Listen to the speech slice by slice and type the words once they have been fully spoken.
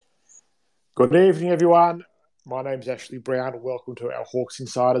Good evening, everyone. My name's Ashley Brown, and welcome to our Hawks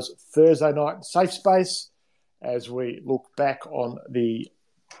Insiders Thursday night safe space as we look back on the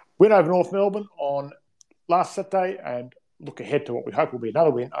win over North Melbourne on last Saturday and look ahead to what we hope will be another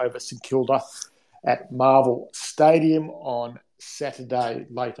win over St Kilda at Marvel Stadium on Saturday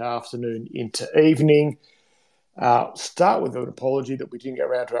late afternoon into evening. Start with an apology that we didn't get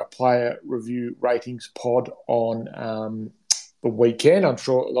around to our player review ratings pod on the weekend. I'm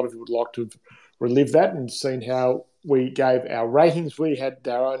sure a lot of you would like to have relived that and seen how we gave our ratings. We had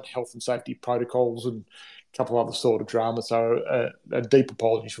our own health and safety protocols and a couple of other sort of drama. So a deep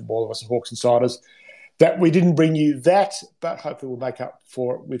apology from all of us at Hawks Insiders that we didn't bring you that, but hopefully we'll make up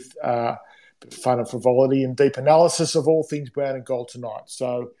for it with fun and frivolity and deep analysis of all things brown and gold tonight.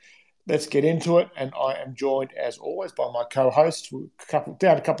 So let's get into it. And I am joined, as always, by my co-hosts.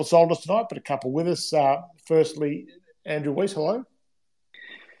 Down a couple of soldiers tonight, but a couple with us. Firstly, Andrew Weiss, hello.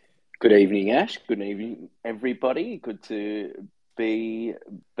 Good evening, Ash. Good evening, everybody. Good to be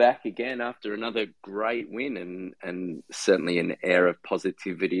back again after another great win and certainly an air of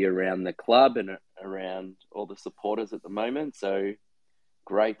positivity around the club and around all the supporters at the moment. So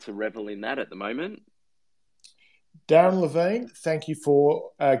great to revel in that at the moment. Darren Levine, thank you for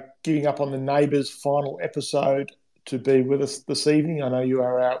giving up on the Neighbours final episode to be with us this evening. I know you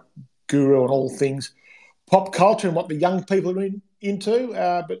are our guru on all things pop culture and what the young people are into,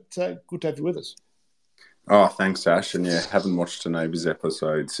 but good to have you with us. Oh, thanks, Ash. And yeah, haven't watched a Neighbours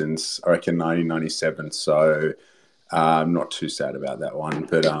episode since, I reckon, 1997. So I'm not too sad about that one.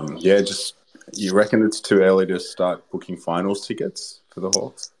 But just you reckon it's too early to start booking finals tickets for the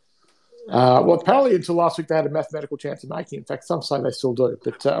Hawks? Well, apparently until last week they had a mathematical chance of making it. In fact, some say they still do,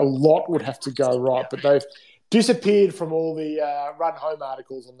 but a lot would have to go right. But they've disappeared from all the run-home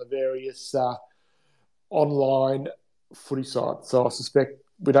articles on the various online footy sites. So I suspect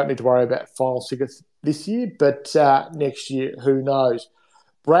we don't need to worry about final tickets this year, but next year, who knows?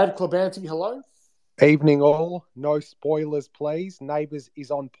 Brad Klabanski, hello. Evening all. No spoilers, please. Neighbours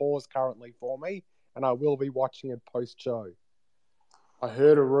is on pause currently for me, and I will be watching it post-show. I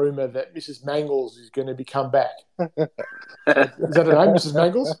heard a rumour that Mrs. Mangles is going to come back. Is that her name, Mrs.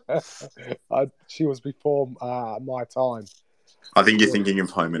 Mangles? She was before my time. I think you're thinking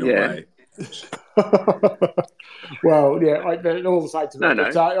of Home and Away. Well, yeah, all the same to me. No.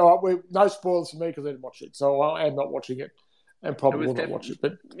 But, all right, no spoilers for me because I didn't watch it, so I am not watching it, and probably will not watch it.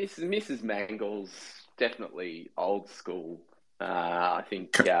 But Mrs. Mangles, definitely old school. I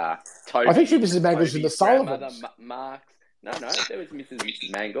think Toby. I think she was Mrs. Mangles in the Sullivans. Mark. No, there was Mrs.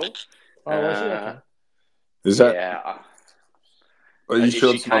 Mangles. Oh, was she? Okay. Is that? Yeah. Are you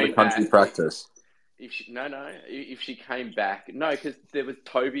sure it's not a country practice? If she came back, no, because there was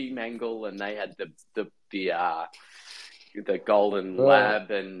Toby Mangle and they had the Golden Lab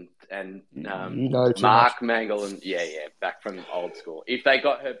and Mark Mangle and back from old school. If they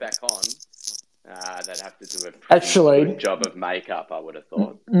got her back on, they'd have to do a pretty good job of makeup, I would have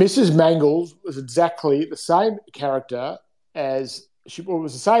thought. Mrs. Mangles was exactly the same character as she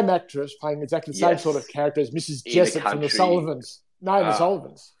was the same actress playing exactly the same sort of character as Mrs. Jessup from the Sullivans. No, the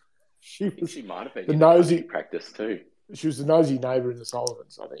Sullivans. She might have been the nosy practice too. She was the nosy neighbour in the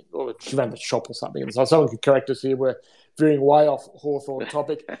Sullivans, I think. Or she ran the shop or something. And so someone could correct us here. We're veering way off Hawthorn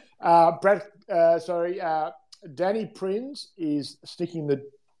topic. Danny Prinz is sticking the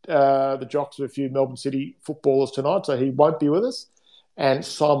jocks of a few Melbourne City footballers tonight, so he won't be with us. And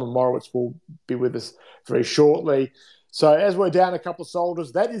Simon Morowitz will be with us very shortly. So as we're down a couple of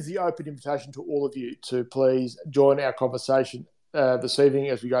soldiers, that is the open invitation to all of you to please join our conversation this evening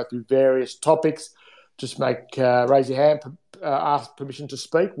as we go through various topics. Just raise your hand, ask permission to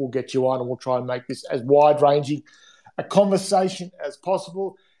speak. We'll get you on and we'll try and make this as wide-ranging a conversation as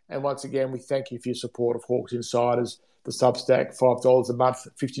possible. And once again, we thank you for your support of Hawks Insiders, the Substack, $5 a month,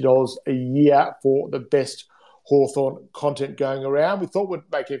 $50 a year for the best Hawthorn content going around. We thought we'd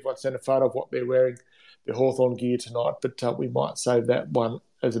make everyone send a photo of what they're wearing, their Hawthorn gear tonight, but we might save that one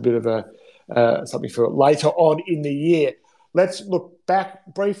as a bit of a something for later on in the year. Let's look back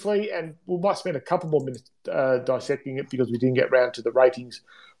briefly, and we might spend a couple more minutes dissecting it because we didn't get round to the ratings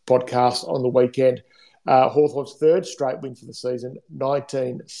podcast on the weekend. Hawthorn's third straight win for the season,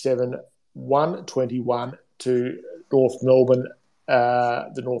 19-7-1-21 to North Melbourne,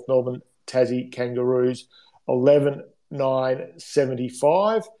 the North Melbourne Tassie Kangaroos,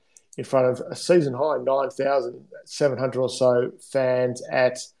 11-9-75 in front of a season high 9,700 or so fans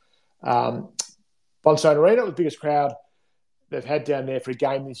at Bonstone Arena. It was the biggest crowd they've had down there for a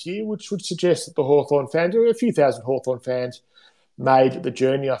game this year, which would suggest that the Hawthorn fans, a few thousand Hawthorn fans, made the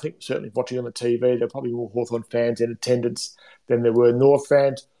journey. I think certainly watching on the TV, there are probably more Hawthorn fans in attendance than there were North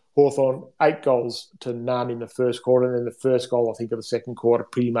fans. Hawthorn 8 goals to none in the first quarter, and then the first goal, I think, of the second quarter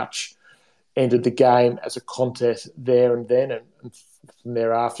pretty much ended the game as a contest there and then, and from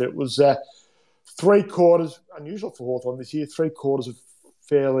thereafter it was 3 quarters, unusual for Hawthorn this year, 3 quarters of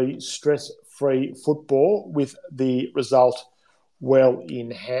fairly stress-free football with the result well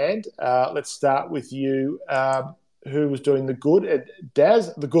in hand. Let's start with you. Who was doing the good?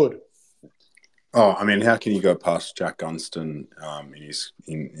 Daz, the good. Oh, I mean, how can you go past Jack Gunston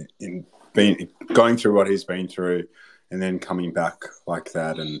in being going through what he's been through, and then coming back like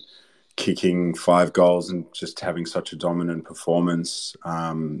that and kicking 5 goals and just having such a dominant performance.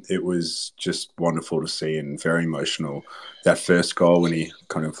 It was just wonderful to see and very emotional. That first goal when he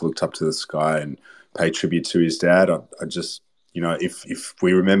kind of looked up to the sky and paid tribute to his dad. I just, if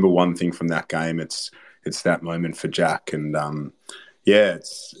we remember one thing from that game, it's that moment for Jack. And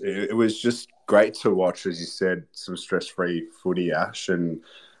it was just great to watch, as you said, some stress-free footy, Ash, and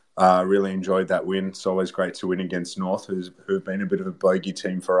really enjoyed that win. It's always great to win against North, who've been a bit of a bogey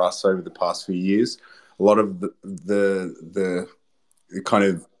team for us over the past few years. A lot of the kind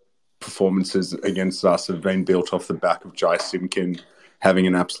of performances against us have been built off the back of Jai Simkin having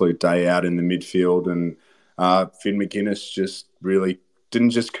an absolute day out in the midfield, and Finn McGuinness just really didn't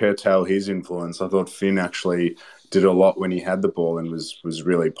just curtail his influence. I thought Finn actually did a lot when he had the ball and was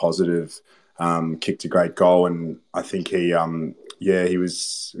really positive. Kicked a great goal, and I think he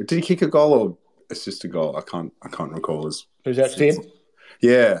was. Did he kick a goal or assist a goal? I can't recall. Was that Finn?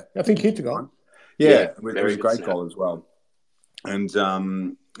 Yeah, I think he kicked a goal. Yeah, it was a great goal as well. And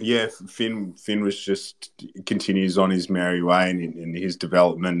Finn was just continues on his merry way in his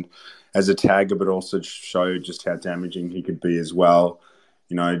development as a tagger, but also showed just how damaging he could be as well.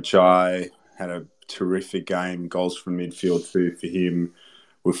 Jai had a terrific game, goals from midfield too for him.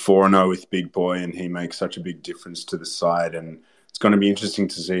 We're 4-0 with Big Boy, and he makes such a big difference to the side. And it's going to be interesting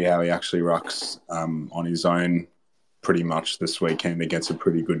to see how he actually rucks on his own pretty much this weekend against a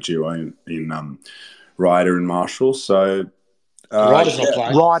pretty good duo in Ryder and Marshall. So Ryder's not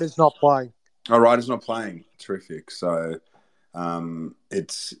playing. Ryder's not playing. Oh, Ryder's not playing. Terrific. So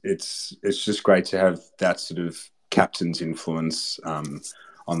it's just great to have that sort of captain's influence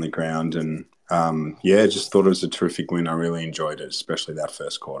on the ground. And just thought it was a terrific win. I really enjoyed it, especially that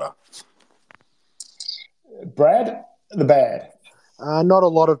first quarter. Brad, the bad. Not a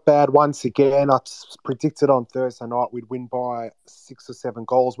lot of bad once again. I predicted on Thursday night we'd win by 6 or 7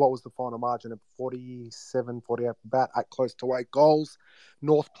 goals. What was the final margin of 47, 48, about close to 8 goals.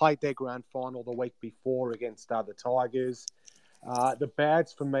 North played their grand final the week before against the Tigers. The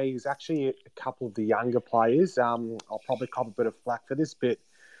bads for me is actually a couple of the younger players. I'll probably cop a bit of flack for this, but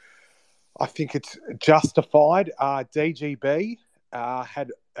I think it's justified. DGB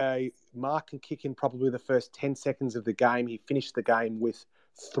had a mark and kick in probably the first 10 seconds of the game. He finished the game with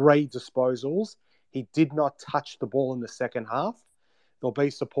 3 disposals. He did not touch the ball in the second half. There'll be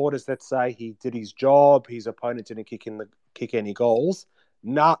supporters that say he did his job, his opponent didn't kick any goals.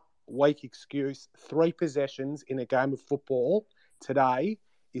 Weak excuse. 3 possessions in a game of football today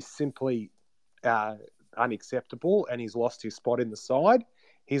is simply unacceptable, and he's lost his spot in the side.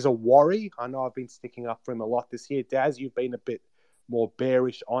 He's a worry. I know I've been sticking up for him a lot this year. Daz, you've been a bit more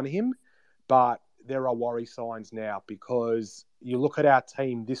bearish on him, but there are worry signs now because you look at our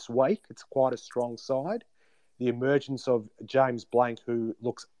team this week, it's quite a strong side. The emergence of James Blank, who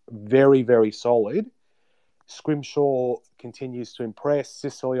looks very, very solid. Scrimshaw continues to impress.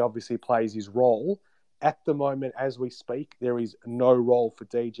 Sicily obviously plays his role. At the moment, as we speak, there is no role for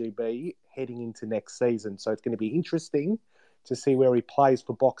DGB heading into next season. So it's going to be interesting to see where he plays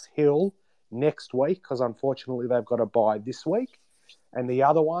for Box Hill next week, because unfortunately they've got a bye this week. And the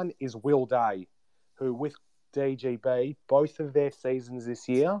other one is Will Day, who with DGB, both of their seasons this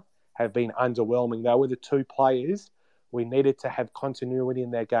year have been underwhelming. They were the 2 players we needed to have continuity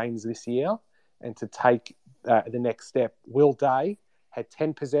in their games this year and to take the next step. Will Day had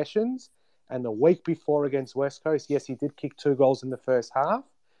 10 possessions, and the week before against West Coast, yes, he did kick 2 goals in the first half.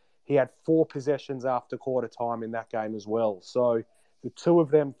 He had 4 possessions after quarter time in that game as well. So the 2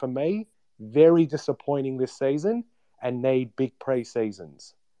 of them, for me, very disappointing this season and need big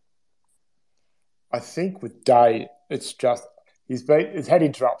pre-seasons. I think with Day, it's just he's had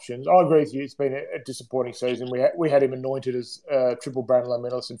interruptions. I agree with you. It's been a disappointing season. We had him anointed as triple Brownlow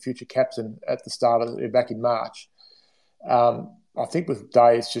medalist and future captain at the start of back in March. I think with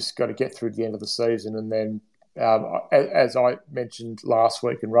Day, it's just got to get through the end of the season, and then as I mentioned last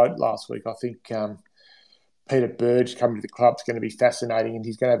week and wrote last week, I think Peter Burge coming to the club is going to be fascinating, and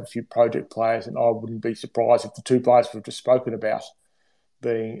he's going to have a few project players, and I wouldn't be surprised if the 2 players we've just spoken about,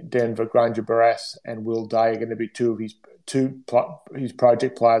 being Denver Granger Barras and Will Day, are going to be 2 of his his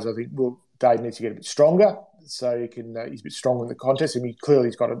project players, I think Dave needs to get a bit stronger so he's a bit stronger in the contest. I mean, clearly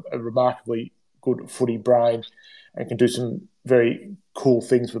he's got a remarkably good footy brain and can do some very cool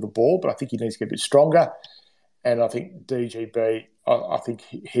things with the ball, but I think he needs to get a bit stronger. And I think DGB, I think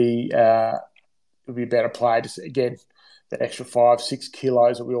he would be a better player. Just again, that extra 5-6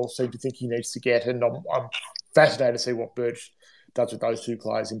 kilos that we all seem to think he needs to get. And I'm fascinated to see what Birch does with those two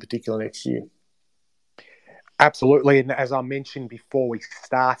players in particular next year. Absolutely. And as I mentioned before we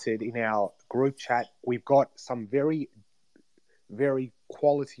started in our group chat, we've got some very, very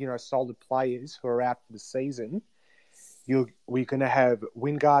quality, solid players who are out for the season. We're going to have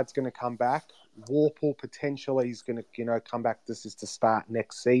Wingard's going to come back. Warple potentially is going to, come back. This is to start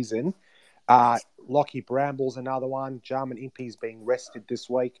next season. Lockie Bramble's another one. Jarman Impey's being rested this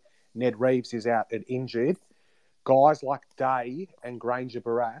week. Ned Reeves is out and injured. Guys like Day and Granger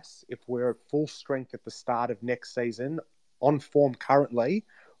Barras, if we're at full strength at the start of next season, on form currently,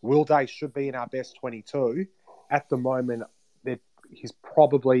 Will Day should be in our best 22. At the moment, he's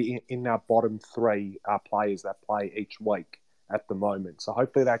probably in our bottom three players that play each week at the moment. So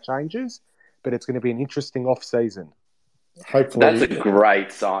hopefully that changes, but it's going to be an interesting off-season. Hopefully. That's a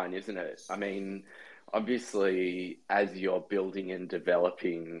great sign, isn't it? I mean, obviously, as you're building and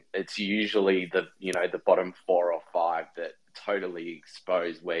developing, it's usually the bottom 4 or 5 that totally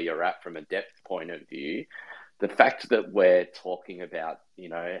expose where you're at from a depth point of view. The fact that we're talking about,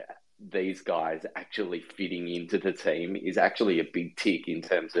 these guys actually fitting into the team is actually a big tick in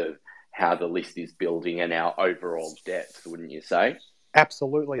terms of how the list is building and our overall depth, wouldn't you say?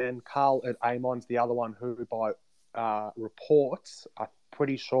 Absolutely. And Carl at Amon's the other one who, by reports, are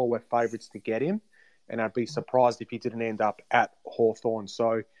pretty sure we're favourites to get him. And I'd be surprised if he didn't end up at Hawthorn.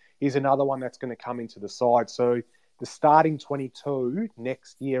 So he's another one that's going to come into the side. So the starting 22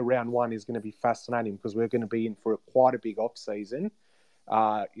 next year, round 1, is going to be fascinating because we're going to be in for quite a big off-season.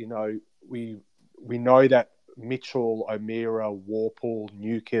 We know that Mitchell, O'Meara, Warple,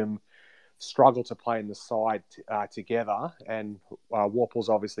 Newcomb struggle to play in the side together. And Warple's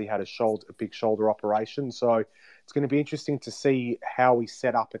obviously had a big shoulder operation. So it's going to be interesting to see how we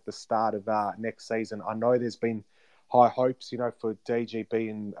set up at the start of next season. I know there's been high hopes, for DGB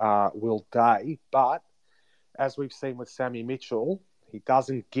and Will Day, but as we've seen with Sammy Mitchell, he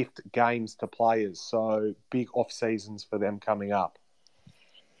doesn't gift games to players. So big off seasons for them coming up.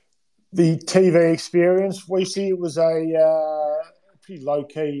 The TV experience, we see it was a pretty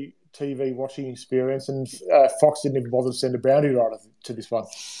low-key TV watching experience, and Fox didn't even bother to send a boundary rider to this one.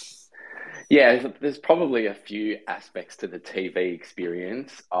 Yeah, there's probably a few aspects to the TV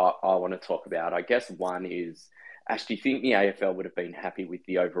experience I want to talk about. I guess one is, Ash, do you think the AFL would have been happy with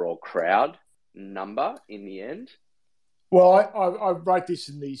the overall crowd number in the end? Well, I wrote this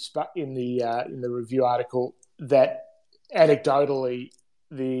in the review article that anecdotally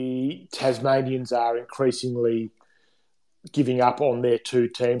the Tasmanians are increasingly giving up on their two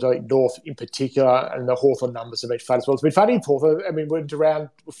teams. I think North in particular, and the Hawthorn numbers have been fun as well. It's been funny in Hawthorn. I mean, we're around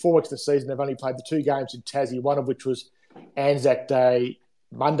 4 weeks of the season. They've only played the 2 games in Tassie, one of which was Anzac Day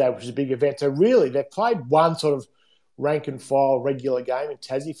Monday, which is a big event. So really, they've played one sort of rank and file regular game in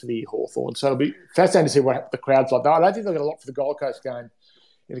Tassie for the Hawthorn. So it'll be fascinating to see what the crowd's like. I don't think they'll get a lot for the Gold Coast game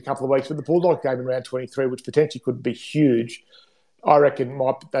in a couple of weeks, but the Bulldog game in round 23, which potentially could be huge, I reckon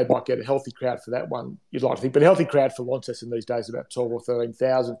they might get a healthy crowd for that one, you'd like to think. But a healthy crowd for Launceston these days is about 12 or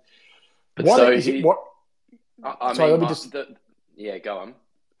 13,000. Go on.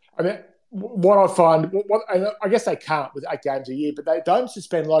 I mean, what I find, and I guess they can't with 8 games a year, but they don't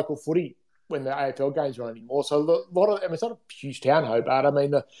suspend local footy when the AFL games are on anymore. So it's not a huge town, Hobart. I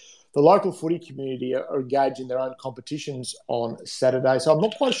mean, the local footy community are engaged in their own competitions on Saturday. So I'm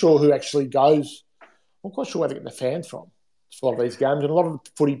not quite sure who actually goes. I'm not quite sure where they get the fans from for a lot of these games. And a lot of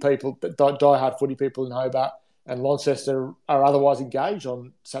footy people, die-hard footy people in Hobart and Launceston are otherwise engaged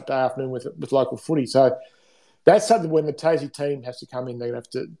on Saturday afternoon with local footy. So that's something when the Tassie team has to come in, they're going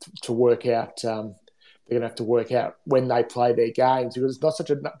to have to work out. They're going to have to work out when they play their games because it's not such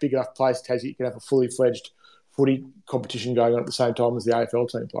a big enough place, Tassie. You can have a fully fledged footy competition going on at the same time as the AFL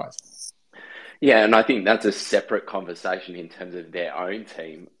team plays. Yeah, and I think that's a separate conversation in terms of their own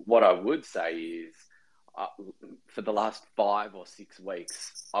team. What I would say is, for the last 5 or 6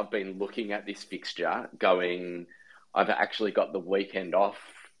 weeks, I've been looking at this fixture going, I've actually got the weekend off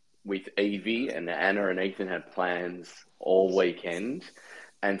with Evie, and Anna and Ethan had plans all weekend.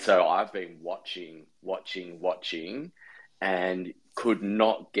 And so I've been watching, and could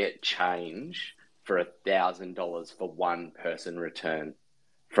not get change for $1,000 for one person return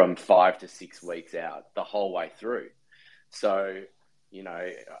from 5 to 6 weeks out the whole way through. So,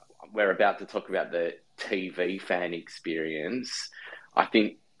 we're about to talk about the TV fan experience. I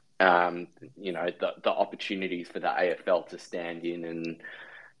think, the opportunities for the AFL to stand in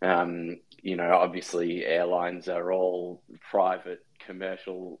and, obviously airlines are all private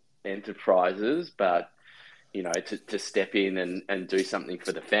commercial enterprises, but, to step in and do something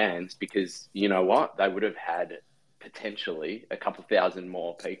for the fans, because you know what? They would have had potentially a couple thousand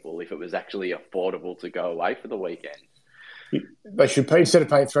more people if it was actually affordable to go away for the weekend. They should pay, instead of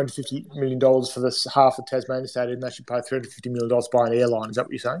paying $350 million for this half of Tasmania Stadium, they should pay $350 million to buy an airline. Is that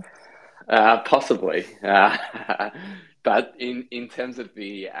what you're saying? Possibly. But in terms of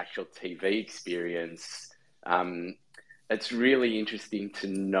the actual TV experience, it's really interesting to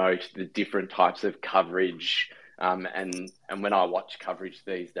note the different types of coverage. And when I watch coverage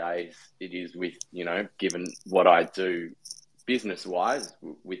these days, it is with, given what I do business-wise,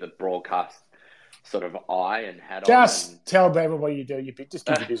 with a broadcast sort of eye and hat on. Just tell people what you do. Just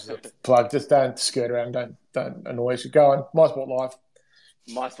give your business a plug. Just don't skirt around. Don't annoy us. Go on. My Sport Live.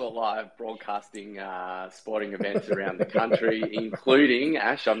 My Sport Live, broadcasting sporting events around the country, including,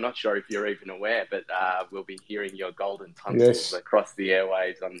 Ash, I'm not sure if you're even aware, but we'll be hearing your golden tonsils across the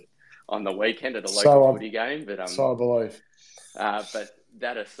airwaves on the weekend at a local footy game. But so I believe. But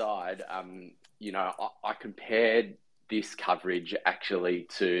that aside, I compared this coverage actually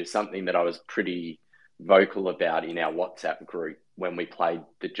to something that I was pretty vocal about in our WhatsApp group when we played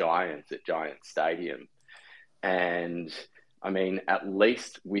the Giants at Giants Stadium. And I mean, at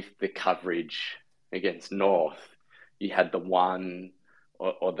least with the coverage against North, you had the one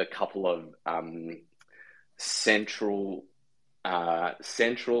or the couple of central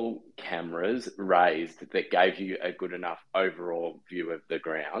cameras raised that gave you a good enough overall view of the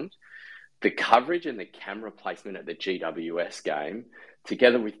ground. The coverage and the camera placement at the GWS game,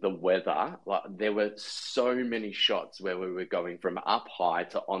 together with the weather, there were so many shots where we were going from up high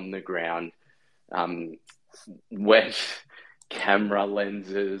to on the ground, wet camera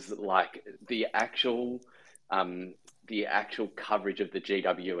lenses, like the actual coverage of the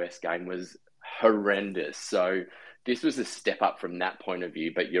GWS game was horrendous. So this was a step up from that point of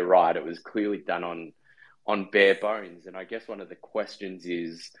view, but you're right, it was clearly done on bare bones. And I guess one of the questions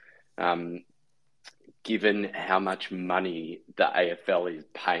is, given how much money the AFL is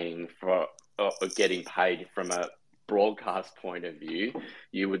paying for or getting paid from a broadcast point of view,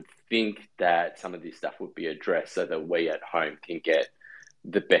 you would think that some of this stuff would be addressed so that we at home can get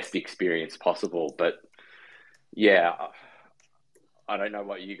the best experience possible. But yeah, I don't know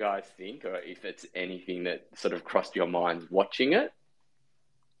what you guys think, or if it's anything that sort of crossed your minds watching it.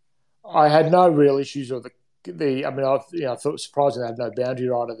 I had no real issues with I thought it was surprising they had no boundary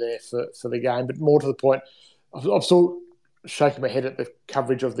rider there for the game, but more to the point, I'm still shaking my head at the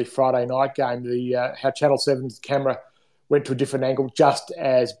coverage of the Friday night game, how Channel 7's camera went to a different angle just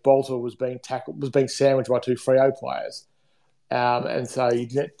as Bolter was being sandwiched by two Freo players. And so you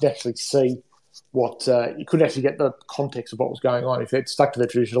didn't actually see you couldn't actually get the context of what was going on. If they'd stuck to the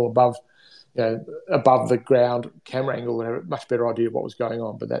traditional above the ground camera angle, we'd have a much better idea of what was going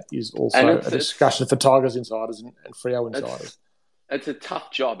on. But that is also a discussion for Tigers insiders and Freo insiders. It's a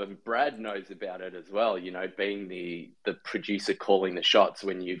tough job, and Brad knows about it as well, being the producer calling the shots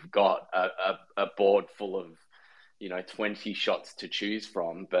when you've got a board full of, 20 shots to choose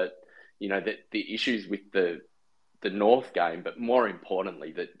from. But, the issues with the North game, but more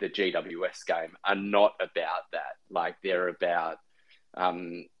importantly, the GWS game, are not about that. Like, they're about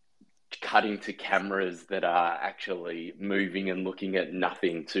cutting to cameras that are actually moving and looking at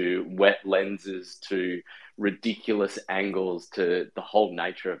nothing, to wet lenses, to ridiculous angles, to the whole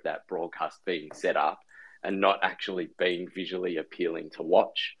nature of that broadcast being set up and not actually being visually appealing to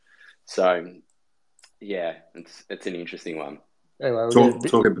watch. So, yeah, it's an interesting one. Anyway,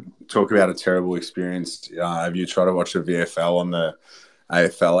 talk about a terrible experience. Have you tried to watch the VFL on the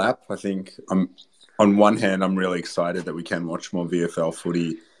AFL app? I think on one hand, I'm really excited that we can watch more VFL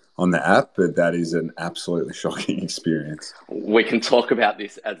footy on the app, but that is an absolutely shocking experience. We can talk about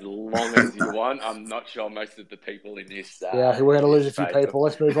this as long as you want. I'm not sure most of the people in this. We're going to lose a few people.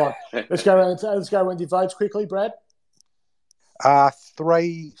 Let's move on. Let's go around your votes quickly, Brad.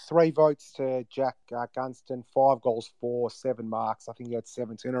 Three votes to Jack Gunston, 5 goals for, 7 marks. I think he had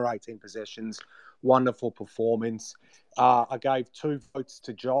 17 or 18 possessions. Wonderful performance. I gave 2 votes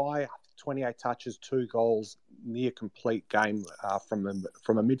to Jai, 28 touches, 2 goals, near complete game from a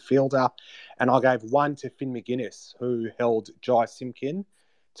midfielder. And I gave 1 to Finn McGuinness, who held Jai Simkin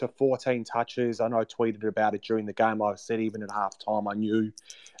to 14 touches. I know I tweeted about it during the game. I said even at halftime,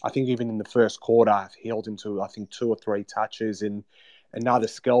 I think even in the first quarter, he held him to, 2 or 3 touches. And another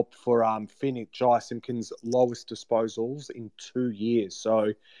scalp for Finn, Jai Simpkin's lowest disposals in 2 years.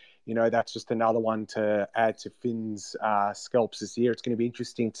 So that's just another one to add to Finn's scalps this year. It's going to be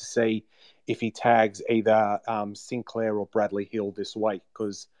interesting to see if he tags either Sinclair or Bradley Hill this week,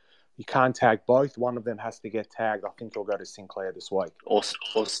 because you can't tag both. One of them has to get tagged. I think he'll go to Sinclair this week. Or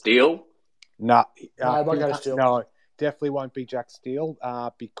Steele? No, No, won't go to Steele. No, definitely won't be Jack Steele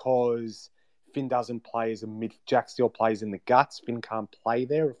because Finn doesn't play as a mid. Jack Steele plays in the guts. Finn can't play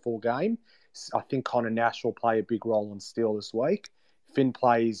there a full game. I think Connor Nash will play a big role in Steele this week. Finn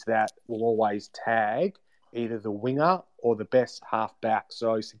plays that will always tag either the winger or the best half back.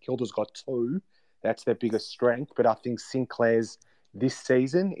 So St Kilda's got two. That's their biggest strength. But I think Sinclair's this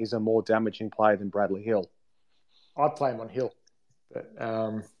season is a more damaging player than Bradley Hill. I'd play him on Hill, but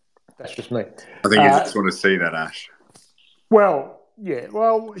that's just me. I think you just want to see that, Ash. Well, yeah.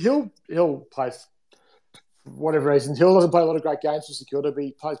 Well, Hill plays for whatever reason. Hill doesn't play a lot of great games for St Kilda, but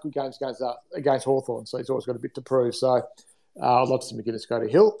he plays good games against Hawthorn, so he's always got a bit to prove. So I'd love to see McGuinness go to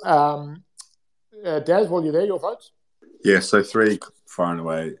Hill. Daz, while you're there, your votes? Yeah, so 3 far and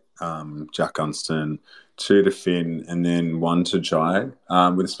away, Jack Gunston, 2 to Finn, and then 1 to Jai,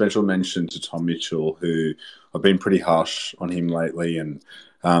 with a special mention to Tom Mitchell, who I've been pretty harsh on him lately, and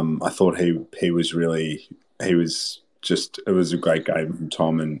I thought it was a great game from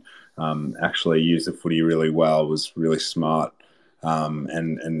Tom, and actually used the footy really well, was really smart,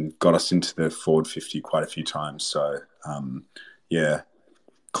 and got us into the forward 50 quite a few times. So, yeah,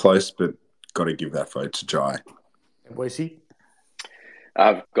 close, but got to give that vote to Jai. And Weesey?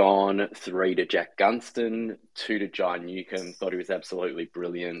 I've gone 3 to Jack Gunston, 2 to Jai Newcomb. Thought he was absolutely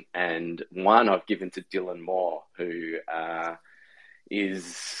brilliant. And 1 I've given to Dylan Moore, who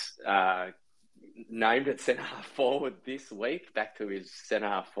is named at centre-half forward this week, back to his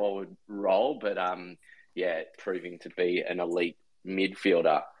centre-half forward role. But, proving to be an elite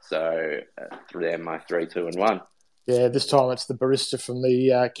midfielder. So they're my 3, 2 and 1. Yeah, this time it's the barista from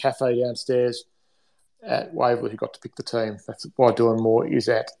the cafe downstairs at Waverley who got to pick the team. That's why Dylan Moore is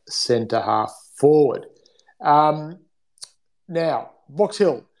at centre-half forward. Now, Box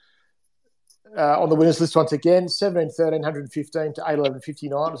Hill on the winners list once again, 17-13, 115 to 8-11,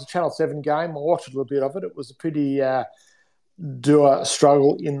 59. It was a Channel 7 game. I watched a little bit of it. It was a pretty doer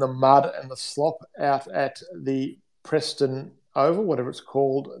struggle in the mud and the slop out at the Preston Oval, whatever it's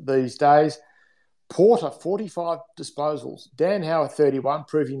called these days. Porter, 45 disposals. Dan Howard, 31,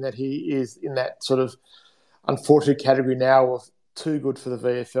 proving that he is in that sort of unfortunate category now of too good for the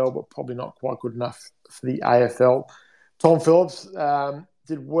VFL, but probably not quite good enough for the AFL. Tom Phillips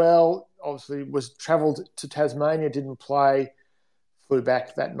did well. Obviously, travelled to Tasmania, didn't play, flew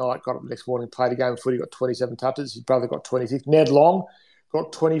back that night, got up the next morning, played a game of footy, got 27 touches. His brother got 26. Ned Long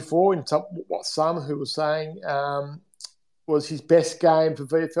got 24 in what some who were saying was his best game for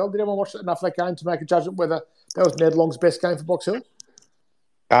VFL. Did anyone watch enough of that game to make a judgment whether that was Ned Long's best game for Box Hill?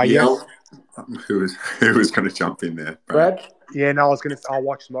 Yeah. Who was going to jump in there? Brad? Yeah, no, I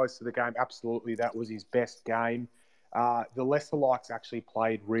watched most of the game. Absolutely, that was his best game. The lesser likes actually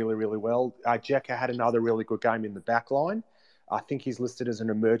played really, really well. Jekka had another really good game in the back line. I think he's listed as an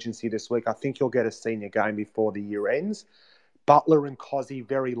emergency this week. I think he'll get a senior game before the year ends. Butler and Cozzy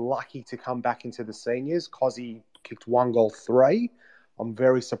very lucky to come back into the seniors. Cozzy kicked 1 goal, 3. I'm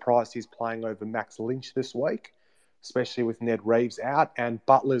very surprised he's playing over Max Lynch this week, especially with Ned Reeves out. And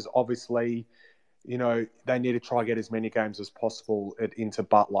Butler's obviously, they need to try and get as many games as possible into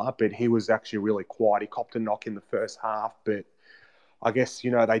Butler, but he was actually really quiet. He copped a knock in the first half, but I guess, they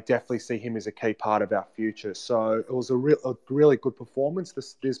definitely see him as a key part of our future. So it was a really good performance.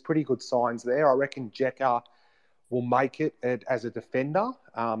 There's pretty good signs there. I reckon Jekka will make it as a defender.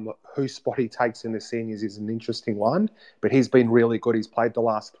 Whose spot he takes in the seniors is an interesting one, but he's been really good. He's played the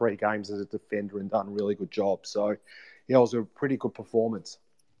last 3 games as a defender and done a really good job. So, yeah, it was a pretty good performance.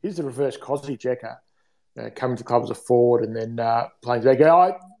 He's the reverse Cosby Jekka, coming to the club as a forward and then playing back.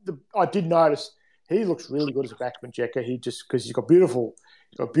 I did notice he looks really good as a backman, Jekka. Because he's got beautiful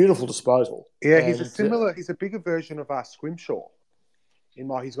disposal. Yeah, and he's a bigger version of Scrimshaw.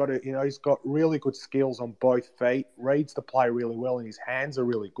 He's got really good skills on both feet, reads the play really well, and his hands are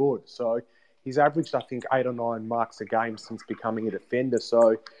really good. So he's averaged, I think, 8 or 9 marks a game since becoming a defender.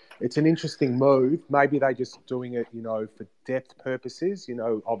 So it's an interesting move. Maybe they're just doing it, for depth purposes.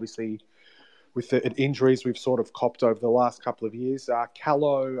 Obviously with the injuries we've sort of copped over the last couple of years.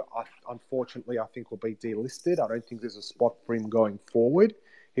 Callow, unfortunately, I think will be delisted. I don't think there's a spot for him going forward.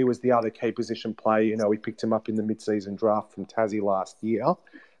 He was the other key position player. We picked him up in the mid-season draft from Tassie last year.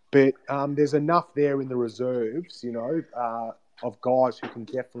 But there's enough there in the reserves, of guys who can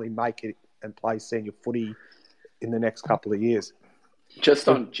definitely make it and play senior footy in the next couple of years. Just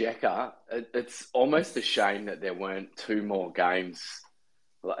on Jekka, it's almost a shame that there weren't 2 more games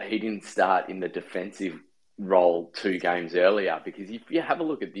he didn't start in the defensive role 2 games earlier, because if you have a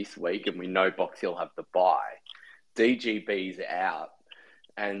look at this week, and we know Box Hill have the bye, DGB's out,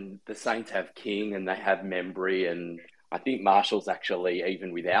 and the Saints have King and they have Membry, and I think Marshall's actually,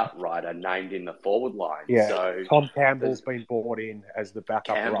 even without Ryder, named in the forward line. Yeah, so Tom Campbell's been brought in as the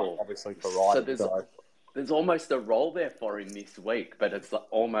backup Campbell, obviously, for Ryder. So there's almost a role there for him this week, but it's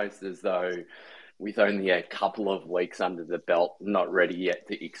almost as though, with only a couple of weeks under the belt, not ready yet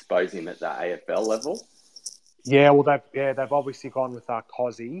to expose him at the AFL level. Yeah, well, they've obviously gone with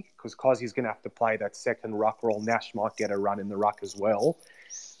Cozzy, because Cozzy's going to have to play that second ruck role. Nash might get a run in the ruck as well.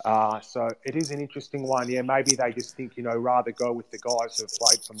 So it is an interesting one. Yeah, maybe they just think, rather go with the guys who have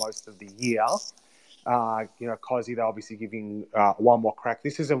played for most of the year. Cozzy, they're obviously giving one more crack.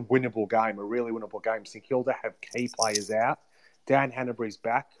 This is a winnable game, a really winnable game. St Kilda have key players out. Dan Hanbury's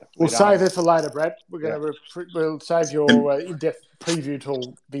back. We'll save it for later, Brad. We'll save your in-depth preview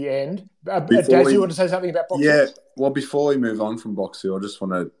till the end. Daz, you want to say something about Box Hill? Yeah, well, before we move on from Box Hill, I just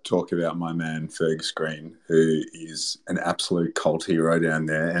want to talk about my man, Fergus Green, who is an absolute cult hero down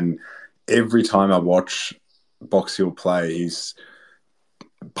there. And every time I watch Box Hill play, he's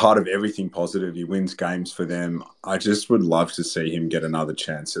part of everything positive. He wins games for them. I just would love to see him get another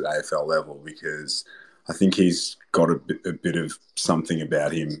chance at AFL level, because I think he's got a bit of something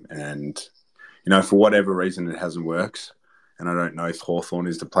about him. And, for whatever reason, it hasn't worked. And I don't know if Hawthorn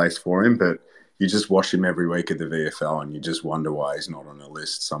is the place for him, but you just watch him every week at the VFL and you just wonder why he's not on a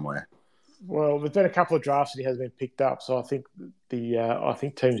list somewhere. Well, there's been a couple of drafts that he hasn't been picked up, so I think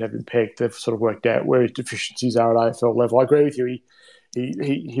teams have been pegged. They've sort of worked out where his deficiencies are at AFL level. I agree with you.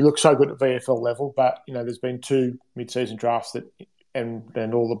 He looks so good at VFL level, but there's been 2 mid-season drafts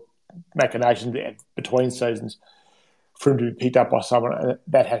and all the machinations between seasons for him to be picked up by someone, and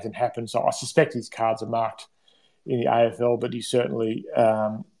that hasn't happened. So I suspect his cards are marked in the AFL, but he's certainly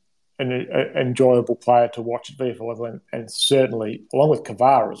an enjoyable player to watch at VFL level, and certainly, along with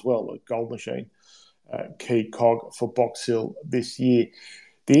Kavara as well, the gold machine, key cog for Box Hill this year.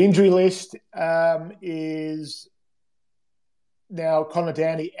 The injury list is now Connor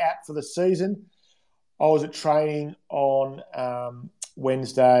Downey out for the season. I was at training on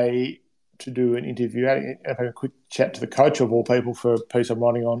Wednesday to do an interview. I've had a quick chat to the coach of all people for a piece I'm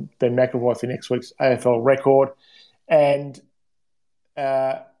writing on Ben McEvoy for next week's AFL record. And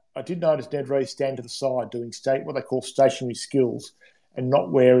I did notice Ned Rees stand to the side doing what they call stationary skills and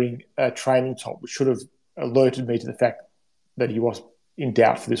not wearing a training top, which should have alerted me to the fact that he was in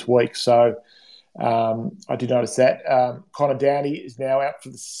doubt for this week. So I did notice that. Connor Downey is now out for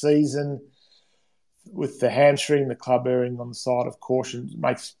the season with the hamstring, the club erring on the side of caution. It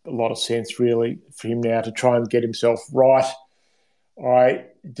makes a lot of sense, really, for him now to try and get himself right. I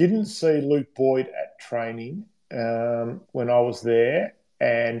didn't see Luke Boyd at training when I was there,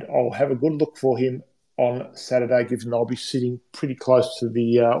 and I'll have a good look for him on Saturday, given I'll be sitting pretty close to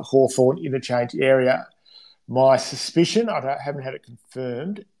the Hawthorn interchange area. My suspicion, haven't had it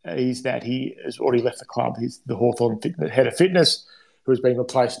confirmed, is that he has already left the club. He's the Hawthorn head of fitness, who is being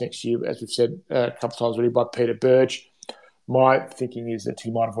replaced next year, as we've said a couple of times already, by Peter Burge. My thinking is that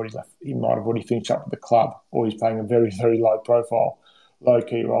he might have already left. He might have already finished up with the club, or he's playing a very, very low-profile,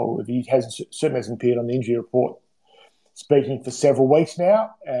 low-key role. He certainly hasn't appeared on the injury report, speaking for several weeks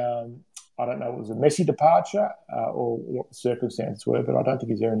now. I don't know if it was a messy departure or what the circumstances were, but I don't think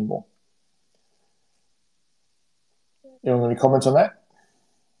he's there anymore. Anyone have any comments on that?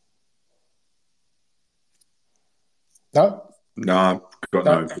 No? No, I've got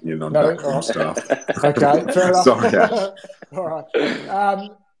no opinion on backroom stuff. Okay, fair enough. Sorry, Ash. All right.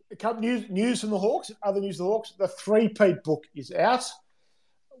 A couple news from the Hawks. Other news from the Hawks. The 3-peat book is out.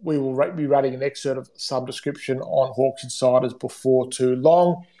 We will be running an excerpt of some description on Hawks Insiders before too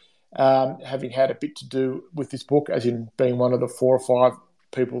long. Having had a bit to do with this book, as in being one of the 4 or 5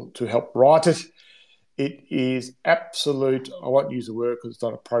 people to help write it. It is absolute, I won't use the word because it's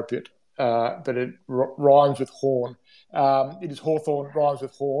not appropriate, but it rhymes with horn. It is Hawthorn, rhymes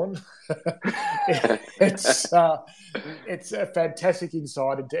with horn. It's a fantastic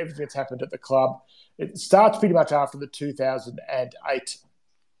insight into everything that's happened at the club. It starts pretty much after the 2008.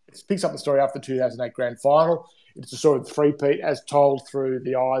 It picks up the story after the 2008 grand final. It's a story of the 3-peat as told through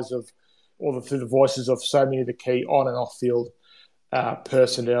the eyes of, through the voices of so many of the key on and off field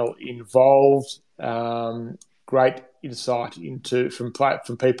personnel involved. Great insight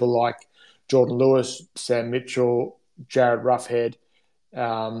from people like Jordan Lewis, Sam Mitchell, Jared Roughhead,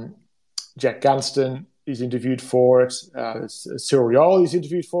 Jack Gunston is interviewed for it. Cyril Rioli is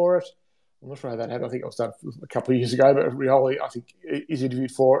interviewed for it. I'm not sure how that happened. I think it was done a couple of years ago, but Rioli, I think, is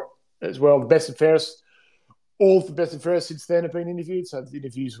interviewed for it as well. The best and fairest all of the best and fairest since then have been interviewed. So the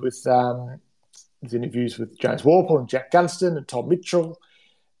interviews with James Warple and Jack Gunston and Tom Mitchell,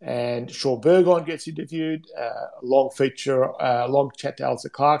 and Sean Burgoyne gets interviewed. A long chat to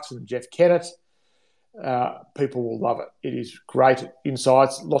Alistair Clarkson and Jeff Kennett. People will love it. It is great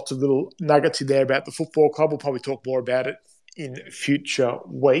insights, lots of little nuggets in there about the football club. We'll probably talk more about it in future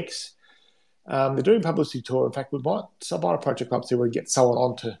weeks. They're doing a publicity tour. In fact, we might approach a club see where we get someone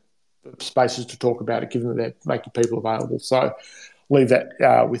onto spaces to talk about it, given that they're making people available. So leave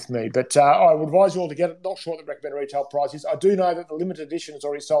that with me. But I would advise you all to get it. Not sure what the recommended retail price is. I do know that the limited edition is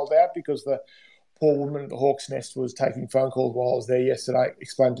already sold out because the poor woman at the Hawks Nest was taking phone calls while I was there yesterday,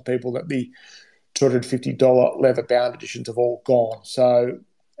 explained to people that the $250 leather-bound editions have all gone. So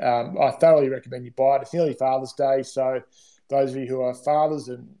I thoroughly recommend you buy it. It's nearly Father's Day, so those of you who are fathers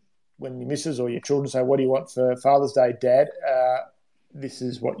and when your missus or your children say, what do you want for Father's Day, Dad? This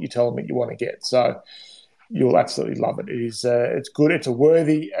is what you tell them that you want to get. So you'll absolutely love it. It's good. It's a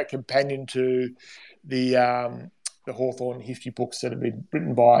worthy companion to the Hawthorn history books that have been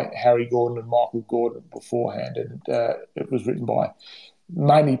written by Harry Gordon and Michael Gordon beforehand, and it was written by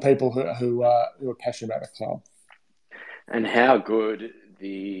mainly people who are passionate about the club. And how good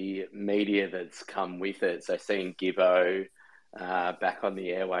the media that's come with it. So seeing Gibbo back on the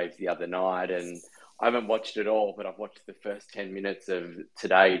airwaves the other night, and I haven't watched it all, but I've watched the first 10 minutes of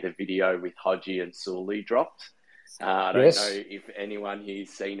today, the video with Hodgie and Sully dropped. I don't know if anyone here's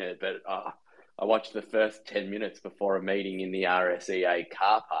seen it, but I watched the first 10 minutes before a meeting in the RSEA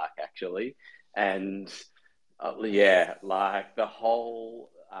car park, actually. And like the whole,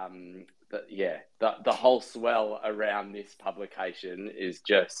 the whole swell around this publication is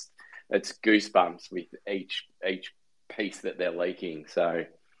just, it's goosebumps with each piece that they're leaking. So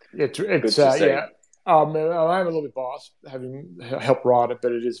it's good to see. Yeah. I'm a little bit biased having helped write it,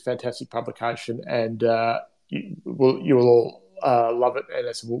 but it is a fantastic publication, and you will all love it. And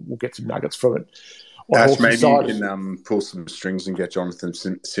we'll get some nuggets from it. Ash, maybe you can pull some strings and get Jonathan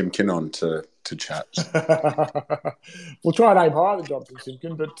Simkin on to chat. We'll try and aim higher than Jonathan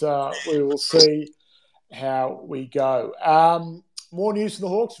Simkin, but we will see how we go. More news from the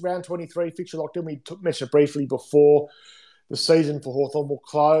Hawks. Round 23 fixture locked in. We mentioned it briefly before. The season for Hawthorn will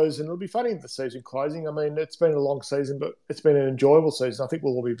close, and it'll be funny with the season closing. I mean, it's been a long season, but it's been an enjoyable season. I think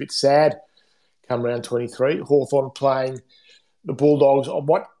we'll all be a bit sad come round 23. Hawthorn playing the Bulldogs on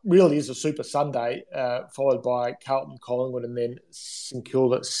what really is a Super Sunday, followed by Carlton, Collingwood, and then St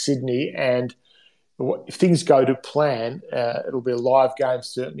Kilda, Sydney. And if things go to plan, it'll be a live game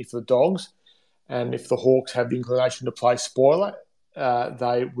certainly for the Dogs. And if the Hawks have the inclination to play spoiler,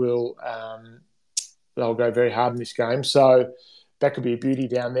 they will... they'll go very hard in this game. So that could be a beauty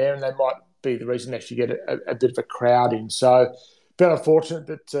down there, and they might be the reason to actually get a bit of a crowd in. So a bit unfortunate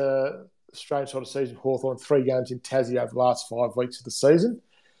that strange sort of season for Hawthorn, 3 games in Tassie over the last 5 weeks of the season.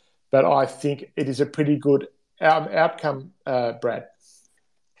 But I think it is a pretty good outcome, Brad.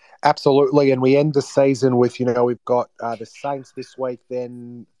 Absolutely, and we end the season with, we've got the Saints this week,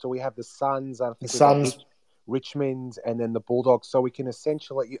 then do we have the Suns? I think the Suns, Richmond, and then the Bulldogs. So we can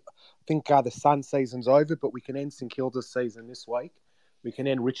essentially, I think the Sun season's over, but we can end St Kilda's season this week. We can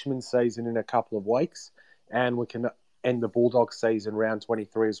end Richmond's season in a couple of weeks, and we can end the Bulldogs season round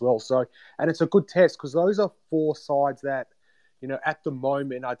 23 as well. So, and it's a good test because those are 4 sides that, at the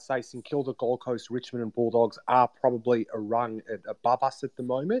moment, I'd say St Kilda, Gold Coast, Richmond, and Bulldogs are probably a rung above us at the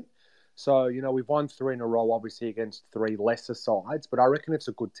moment. So, we've won 3 in a row, obviously, against 3 lesser sides, but I reckon it's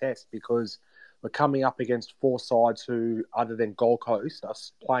a good test because we're coming up against 4 sides who, other than Gold Coast, are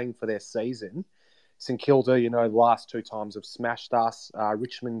playing for their season. St Kilda, the last 2 times have smashed us.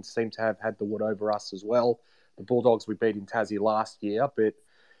 Richmond seem to have had the wood over us as well. The Bulldogs we beat in Tassie last year. But,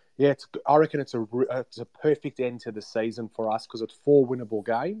 yeah, I reckon it's a perfect end to the season for us because it's 4 winnable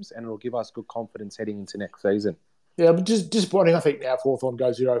games and it'll give us good confidence heading into next season. Yeah, but just disappointing, I think, now if Hawthorn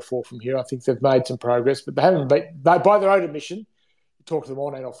goes 0-4 from here. I think they've made some progress, but they haven't by their own admission, talk to them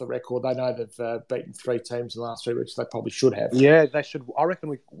on and off the record, they know they've beaten 3 teams in the last 3 weeks. They probably should have. Yeah, they should. I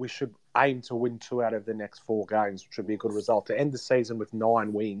reckon we should aim to win 2 out of the next 4 games, which would be a good result. To end the season with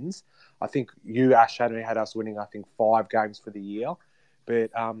 9 wins, I think you, Ash, had us winning, 5 games for the year.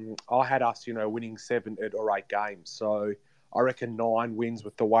 But I had us, winning 7 or 8 games. So I reckon 9 wins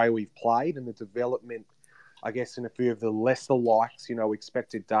with the way we've played and the development, I guess, in a few of the lesser likes. We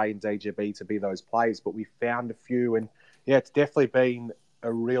expected Day and DJB to be those players, but we found a few and yeah, it's definitely been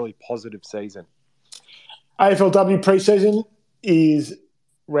a really positive season. AFLW pre-season is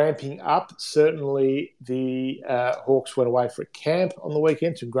ramping up. Certainly the Hawks went away for a camp on the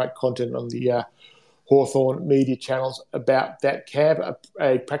weekend. Some great content on the Hawthorn media channels about that camp.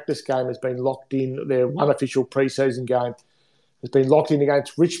 A practice game has been locked in. Their one official preseason game has been locked in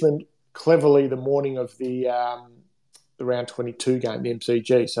against Richmond, cleverly the morning of the round 22 game, the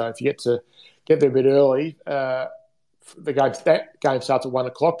MCG. So if you get there a bit early, that game starts at 1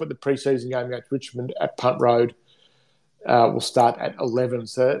 o'clock, but the preseason game against Richmond at Punt Road will start at 11.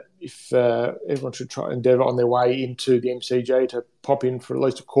 So if everyone should try and endeavour on their way into the MCG to pop in for at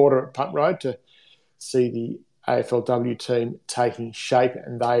least a quarter at Punt Road to see the AFLW team taking shape,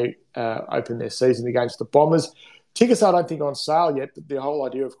 and they open their season against the Bombers. Tickets I don't think are on sale yet, but the whole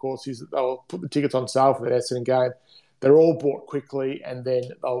idea, of course, is that they'll put the tickets on sale for that Essendon game. They're all bought quickly, and then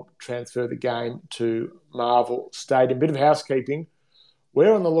they'll transfer the game to Marvel Stadium. Bit of housekeeping.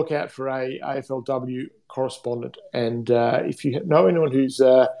 We're on the lookout for a AFLW correspondent, and if you know anyone who's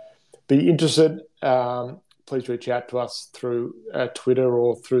be interested, please reach out to us through Twitter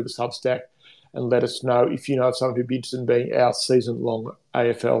or through the Substack and let us know if you know of someone who'd be interested in being our season-long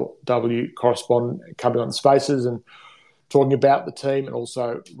AFLW correspondent, coming on the spaces and talking about the team and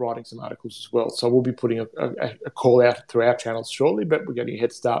also writing some articles as well. So we'll be putting a call out through our channels shortly, but we're getting a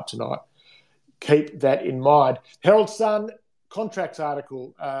head start tonight. Keep that in mind. Herald Sun contracts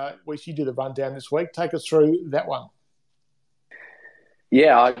article, which you did a rundown this week. Take us through that one.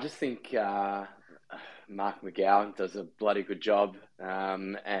 Yeah, I just think Mark McGowan does a bloody good job.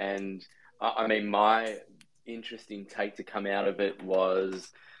 And I mean, my interesting take to come out of it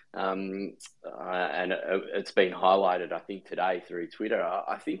was, and it's been highlighted, I think, today through Twitter.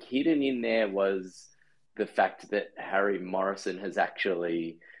 I think hidden in there was the fact that Harry Morrison has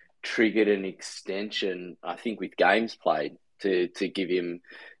actually triggered an extension, I think, with games played to give him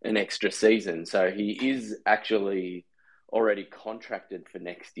an extra season. So he is actually already contracted for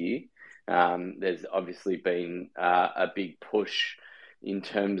next year. There's obviously been a big push in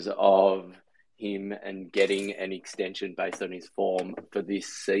terms of him and getting an extension based on his form for this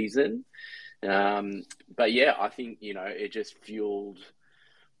season. But yeah, I think, it just fueled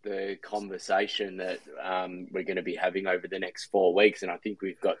the conversation that we're going to be having over the next 4 weeks. And I think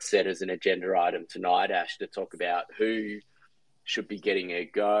we've got set as an agenda item tonight, Ash, to talk about who should be getting a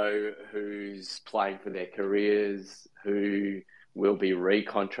go, who's playing for their careers, who will be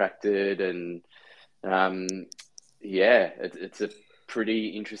recontracted. And it's a pretty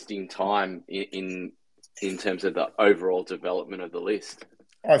interesting time in terms of the overall development of the list.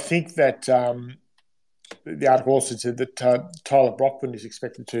 I think that the article also said that Tyler Brockman is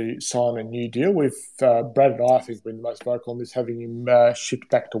expected to sign a new deal. Brad and I think, been the most vocal on this, having him shipped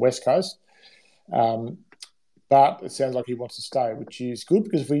back to West Coast. But it sounds like he wants to stay, which is good,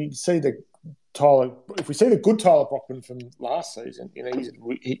 because if we see the good Tyler Brockman from last season,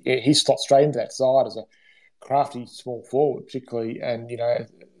 he slots straight into that side as a crafty small forward, particularly, and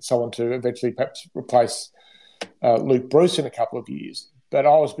someone to eventually perhaps replace Luke Bruce in a couple of years. But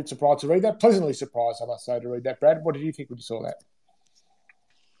I was a bit surprised to read that. Pleasantly surprised, I must say, to read that. Brad, what did you think when you saw that?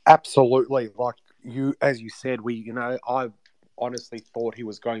 Absolutely, like as you said, I honestly thought he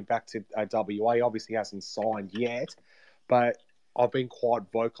was going back to WA. Obviously, hasn't signed yet, but I've been quite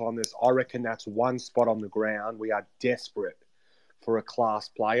vocal on this. I reckon that's one spot on the ground. We are desperate for a class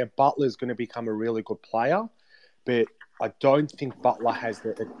player. Butler's going to become a really good player, but I don't think Butler has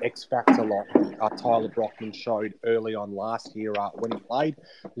the X factor like Tyler Brockman showed early on last year when he played.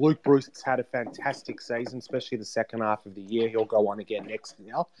 Luke Bruce has had a fantastic season, especially the second half of the year. He'll go on again next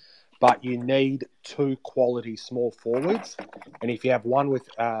year. But you need two quality small forwards. And if you have one with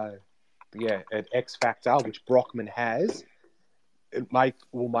an X factor, which Brockman has,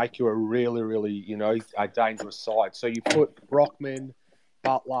 will make you a really, really, a dangerous side. So you put Brockman,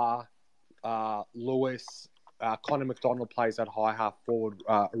 Butler, Lewis, Connor McDonald plays that high half forward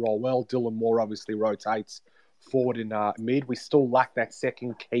role well. Dylan Moore obviously rotates forward in mid. We still lack that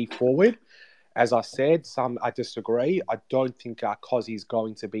second key forward. As I said, I disagree. I don't think Cozzy's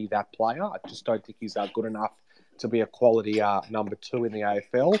going to be that player. I just don't think he's good enough to be a quality number 2 in the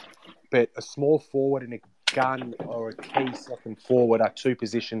AFL. But a small forward and a gun or a key second forward are two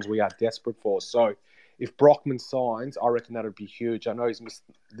positions we are desperate for. So if Brockman signs, I reckon that would be huge. I know he's missed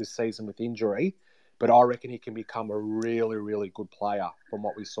this season with injury, but I reckon he can become a really, really good player from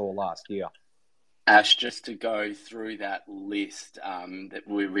what we saw last year. Ash, just to go through that list, that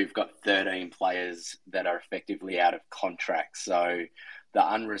we've got 13 players that are effectively out of contract. So the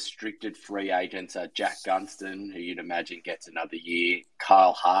unrestricted free agents are Jack Gunston, who you'd imagine gets another year.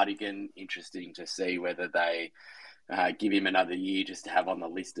 Kyle Hardigan, interesting to see whether they give him another year just to have on the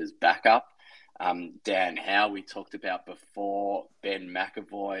list as backup. Dan Howe, we talked about before. Ben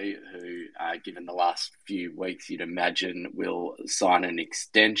McAvoy, who, given the last few weeks, you'd imagine will sign an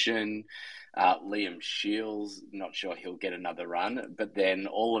extension. Liam Shields, not sure he'll get another run, but then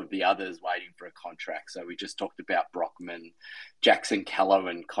all of the others waiting for a contract. So we just talked about Brockman, Jackson Callow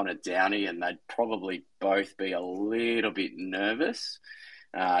and Connor Downey, and they'd probably both be a little bit nervous.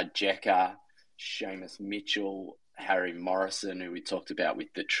 Jekka, Seamus Mitchell, Harry Morrison, who we talked about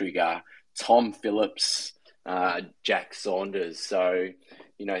with the trigger, Tom Phillips, Jack Saunders. So,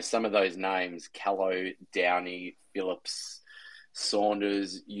 some of those names, Callow, Downey, Phillips,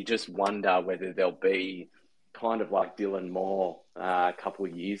 Saunders, you just wonder whether they'll be kind of like Dylan Moore a couple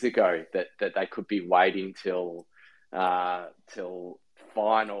of years ago, that they could be waiting till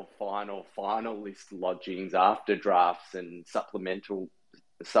final list lodgings after drafts and supplemental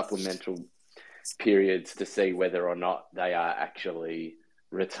periods to see whether or not they are actually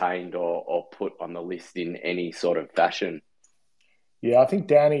retained or put on the list in any sort of fashion. Yeah, I think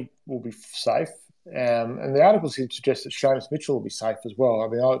Downey will be safe. And the article seems to suggest that Seamus Mitchell will be safe as well. I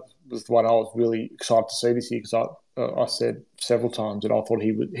mean, I was the one I was really excited to see this year because I said several times that I thought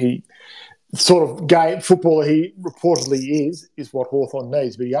he sort of game footballer he reportedly is what Hawthorn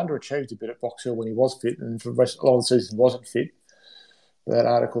needs, but he underachieved a bit at Box Hill when he was fit, and for the rest of the season wasn't fit. That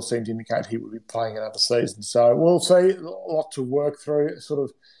article seemed to indicate he would be playing another season. So we'll see. A lot to work through. It sort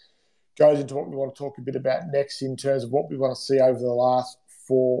of goes into what we want to talk a bit about next in terms of what we want to see over the last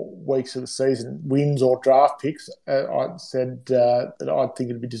 4 weeks of the season, wins or draft picks. I said that I think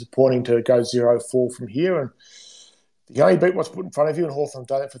it'd be disappointing to go 0-4 from here, and you can only beat what's put in front of you, and Hawthorn have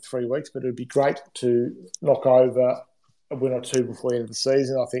done it for 3 weeks, but it'd be great to knock over a win or two before the end of the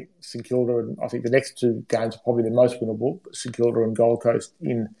season. I think St Kilda, and I think the next 2 games are probably the most winnable, St Kilda and Gold Coast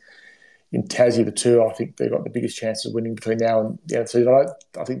in Tassie, the two, I think they've got the biggest chance of winning between now and the end of the season.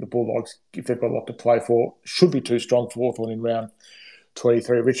 I think the Bulldogs, if they've got a lot to play for, should be too strong for Hawthorn in round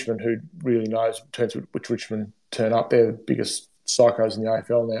 23. Richmond, who really knows which Richmond turn up. They're the biggest psychos in the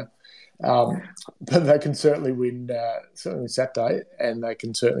AFL now. But they can certainly win Saturday, and they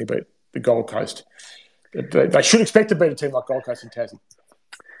can certainly beat the Gold Coast. They should expect to beat a team like Gold Coast and Tassie.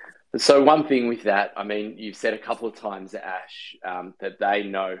 So one thing with that, I mean, you've said a couple of times, Ash, that they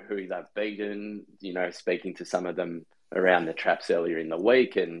know who they've beaten, speaking to some of them around the traps earlier in the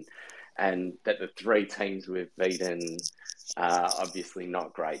week, and that the 3 teams we've beaten are obviously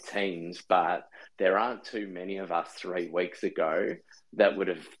not great teams, but there aren't too many of us 3 weeks ago that would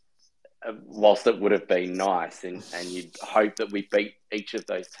have, whilst it would have been nice, and you'd hope that we beat each of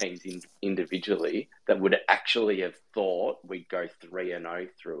those teams individually, that would actually have thought we'd go 3-0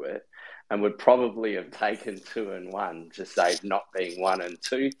 through it, and would probably have taken 2-1 to save not being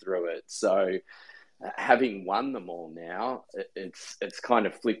 1-2 through it. So having won them all now, it's kind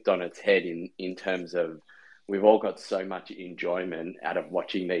of flipped on its head in terms of we've all got so much enjoyment out of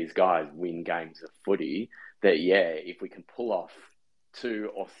watching these guys win games of footy that, if we can pull off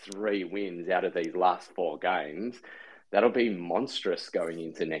 2 or 3 wins out of these last 4 games, that'll be monstrous going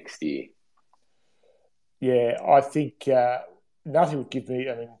into next year. Yeah, I think nothing would give me,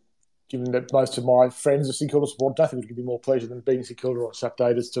 given that most of my friends are St Kilda support, nothing would give me more pleasure than beating St Kilda on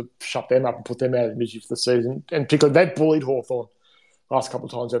Saturday, just to shut them up and put them out of misery for the season. And particularly, they've bullied Hawthorn last couple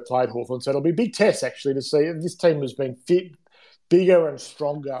of times they've played Hawthorn. So it'll be a big test, actually, to see if this team has been fit, bigger and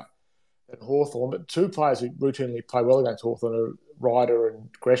stronger than Hawthorn. But 2 players who routinely play well against Hawthorn are Ryder and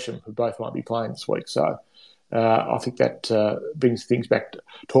Gresham, who both might be playing this week. So I think that brings things back to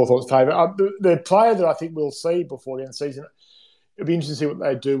Hawthorn's favour. The player that I think we'll see before the end of the season, it'll be interesting to see what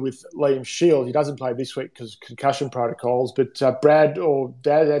they do with Liam Shields. He doesn't play this week because of concussion protocols. But Brad or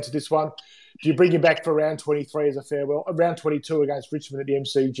Dad answered this one. Do you bring him back for round 23 as a farewell? Round 22 against Richmond at the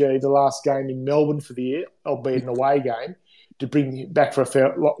MCG, the last game in Melbourne for the year, albeit an away game, to bring him back for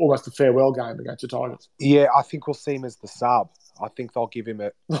almost a farewell game against the Tigers? Yeah, I think we'll see him as the sub. I think they'll give him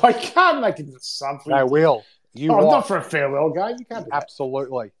a... I can't make it the sub. They will. Not for a farewell game. You can't do that.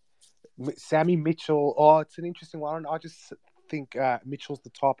 Absolutely. Sammy Mitchell, it's an interesting one. I just think Mitchell's the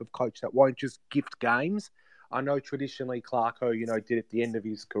type of coach that won't just gift games. I know traditionally Clarko, did at the end of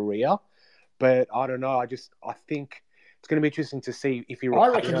his career. But I don't know. I think it's going to be interesting to see if he... I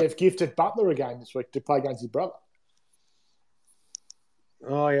reckon they've gifted Butler a game this week to play against his brother.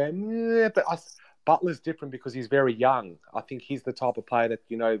 Oh, yeah. But Butler's different because he's very young. I think he's the type of player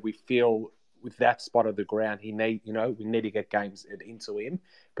that, we feel with that spot of the ground, we need to get games into him.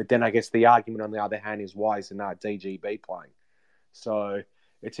 But then I guess the argument on the other hand is why isn't DGB playing? So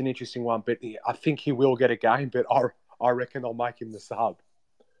it's an interesting one. But I think he will get a game, but I reckon I'll make him the sub.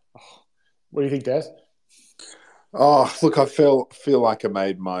 What do you think, Daz? Oh, look, I feel like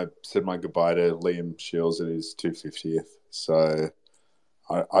I said my goodbye to Liam Shields at his 250th. So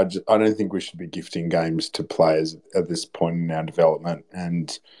I don't think we should be gifting games to players at this point in our development.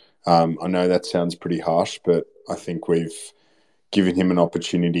 And I know that sounds pretty harsh, but I think we've given him an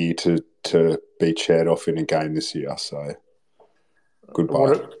opportunity to be chaired off in a game this year. So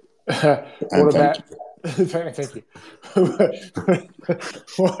goodbye. What about? Thank you.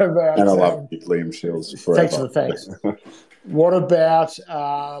 What about? And I love Liam Shields forever. Thanks for the thanks. What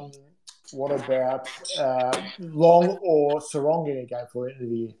about Long or Sarong in a game for the end of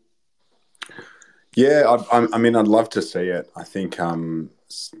the year? Yeah, I mean, I'd love to see it. I think either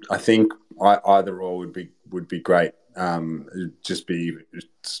or would be great. It'd just be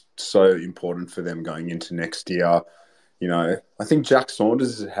so important for them going into next year. You know, I think Jack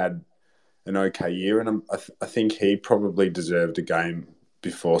Saunders has had an okay year, and I think he probably deserved a game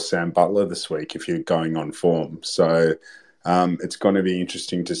before Sam Butler this week if you're going on form. So it's going to be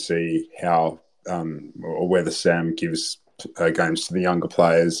interesting to see how or whether Sam gives games to the younger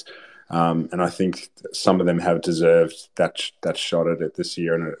players. And I think some of them have deserved that shot at it this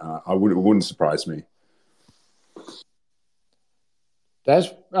year, and it wouldn't surprise me.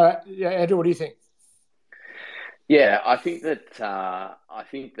 Daz, Andrew, what do you think? Yeah, I think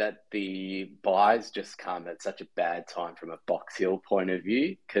that the buys just come at such a bad time from a Box Hill point of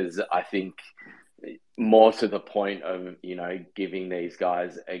view, because I think more to the point of, you know, giving these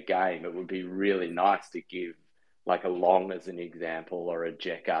guys a game, it would be really nice to give like a Long as an example, or a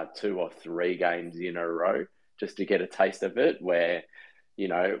Jekka 2 or 3 games in a row just to get a taste of it, where, you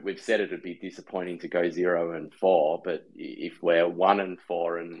know, we've said it would be disappointing to go 0-4, but if we're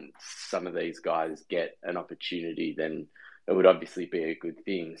 1-4 and some of these guys get an opportunity, then it would obviously be a good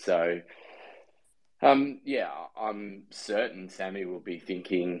thing. So, yeah, I'm certain Sammy will be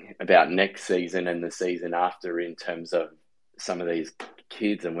thinking about next season and the season after in terms of some of these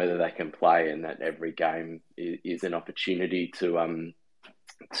kids and whether they can play, and that every game is an opportunity to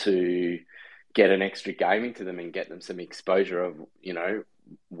get an extra game into them and get them some exposure of, you know,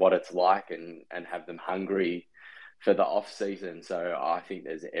 what it's like, and have them hungry for the off season. So I think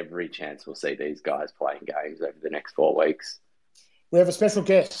there's every chance we'll see these guys playing games over the next 4 weeks. We have a special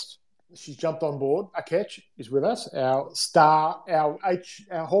guest. She's jumped on board. Akech is with us, our star, our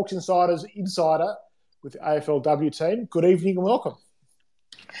Hawks Insiders insider with the AFLW team. Good evening and welcome.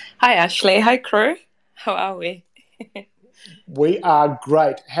 Hi, Ashley. Hi, crew. How are we? We are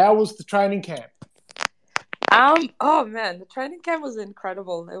great. How was the training camp? Oh man, the training camp was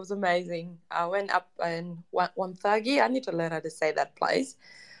incredible. It was amazing. I went up in Wonthaggi. I need to learn how to say that place.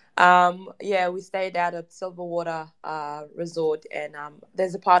 Yeah, we stayed out at Silverwater Resort, and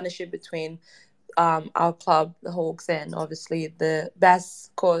there's a partnership between our club, the Hawks, and obviously the Bass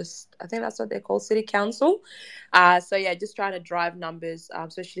Coast, I think that's what they call City Council. So yeah, just trying to drive numbers,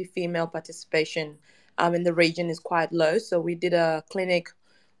 especially female participation in the region is quite low. So we did a clinic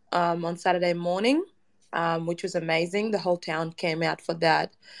on Saturday morning, which was amazing. The whole town came out for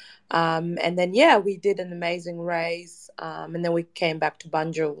that. And then, yeah, we did an amazing race. And then we came back to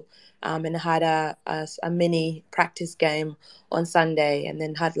Bunjil and had a mini practice game on Sunday, and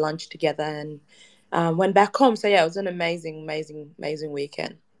then had lunch together and went back home. So, yeah, it was an amazing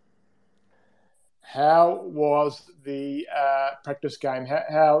weekend. How was the practice game?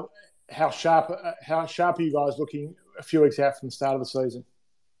 How sharp are you guys looking a few weeks out from the start of the season?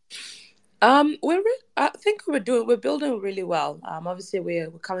 I think we're building really well. Obviously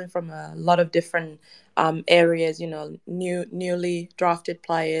we're coming from a lot of different areas, you know, newly drafted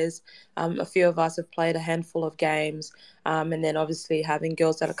players. A few of us have played a handful of games, and then obviously having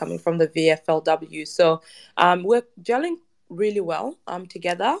girls that are coming from the VFLW. So we're gelling really well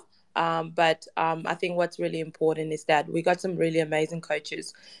together. But I think what's really important is that we got some really amazing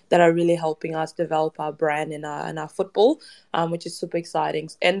coaches that are really helping us develop our brand in our football, which is super exciting.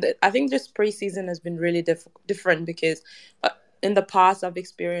 And I think this preseason has been really different because in the past I've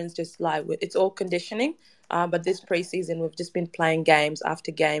experienced just like it's all conditioning. But this preseason, we've just been playing games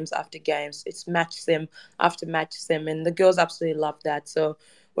after games after games. It's match sim after match sim, and the girls absolutely love that. So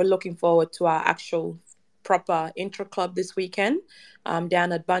we're looking forward to our actual proper intra club this weekend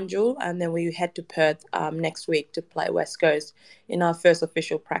down at Bunjil, and then we head to Perth next week to play West Coast in our first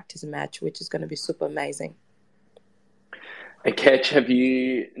official practice match, which is going to be super amazing. And Ketch, have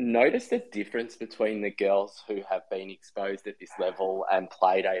you noticed a difference between the girls who have been exposed at this level and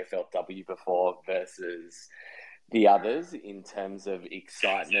played AFLW before versus the others in terms of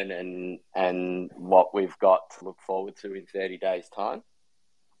excitement and what we've got to look forward to in 30 days' time?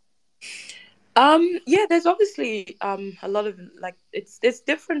 Yeah, there's obviously a lot of it's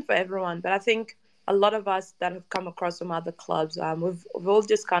different for everyone, but I think a lot of us that have come across from other clubs, we've all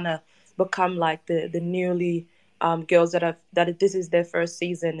just kind of become like the newly girls that this is their first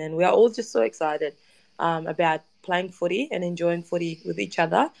season, and we are all just so excited about playing footy and enjoying footy with each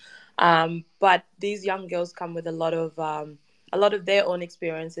other. But these young girls come with a lot of their own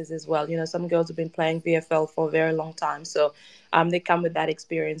experiences as well. You know, some girls have been playing VFL for a very long time, so they come with that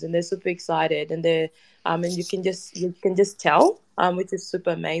experience and they're super excited, and they're and you can just tell, which is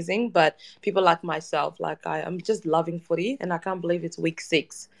super amazing. But people like myself, like I'm just loving footy, and I can't believe it's week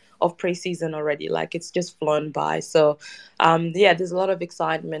 6 of preseason already. Like it's just flown by. So, yeah, there's a lot of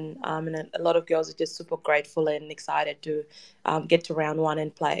excitement, and a lot of girls are just super grateful and excited to get to round 1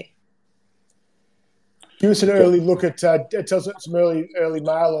 and play. Give us an early look at tell us some early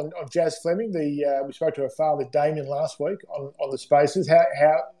mail on Jazz Fleming. We spoke to her father Damien last week on the Spaces. How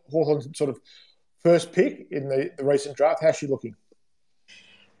Hawthorn's sort of first pick in the recent draft. How's she looking?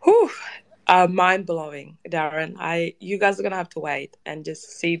 Whew. Mind blowing, Darren. You guys are gonna have to wait and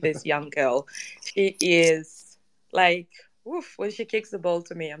just see this young girl. She is like, woof, when she kicks the ball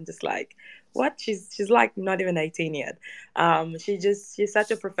to me, I'm just like, what? She's like not even 18 yet. She's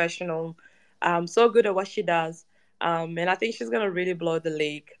such a professional, so good at what she does. And I think she's gonna really blow the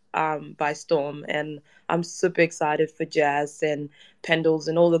league by storm. And I'm super excited for Jazz and Pendles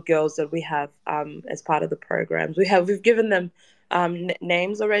and all the girls that we have as part of the programs. We've given them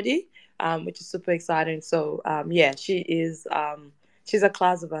names already, which is super exciting. So yeah, she's a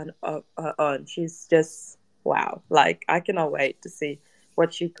class of her own. She's just wow. Like I cannot wait to see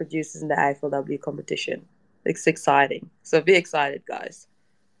what she produces in the AFLW competition. It's exciting. So be excited, guys.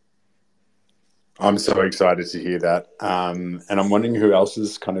 I'm so excited to hear that. And I'm wondering who else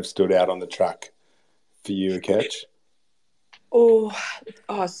has kind of stood out on the track for you, Ketch? Oh,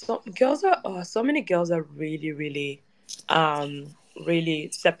 so many girls are really, really, really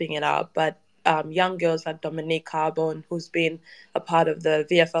stepping it up. But young girls like Dominique Carbone, who's been a part of the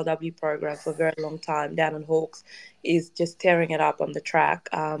VFLW program for a very long time down in Hawks, is just tearing it up on the track.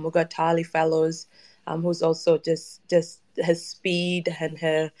 We've got Tali Fellows, who's also just her speed and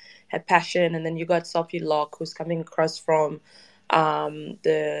her passion, and then you got Sophie Locke, who's coming across from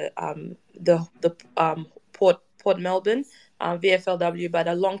the Port Melbourne VFLW, but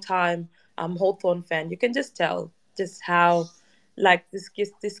a long time Hawthorn fan. You can just tell just how like these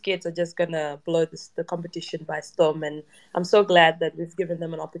kids are just gonna blow the competition by storm, and I'm so glad that we've given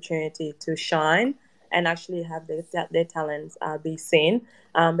them an opportunity to shine and actually have their talents be seen.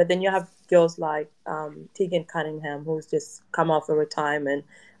 But then you have girls like Tegan Cunningham, who's just come off a retirement,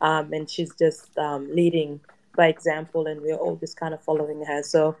 and she's just leading by example, and we're all just kind of following her.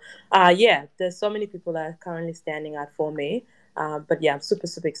 So, yeah, there's so many people that are currently standing out for me. But yeah, I'm super,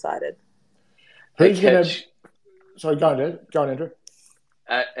 super excited. Who's going to... Sorry, go on, Andrew.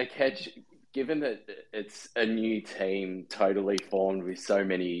 Kedge, given that it's a new team totally formed with so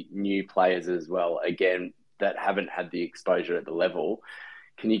many new players as well, again, that haven't had the exposure at the level,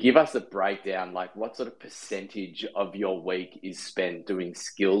 can you give us a breakdown, like what sort of percentage of your week is spent doing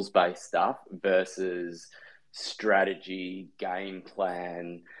skills-based stuff versus strategy, game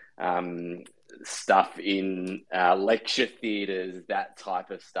plan, stuff in lecture theatres, that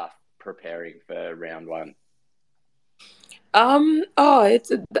type of stuff, preparing for round 1?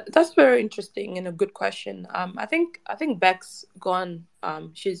 That's very interesting and a good question. I think Beck's gone.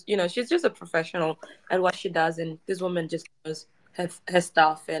 She's just a professional at what she does, and this woman just knows her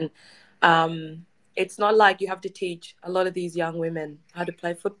stuff. And it's not like you have to teach a lot of these young women how to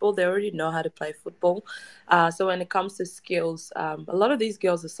play football. They already know how to play football. So when it comes to skills, a lot of these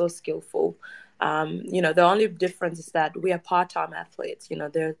girls are so skillful. The only difference is that we are part-time athletes.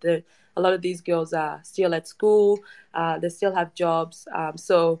 They're a lot of these girls are still at school. They still have jobs.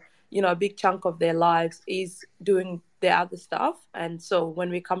 So, a big chunk of their lives is doing the other stuff. And so when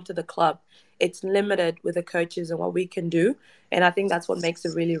we come to the club, it's limited with the coaches and what we can do. And I think that's what makes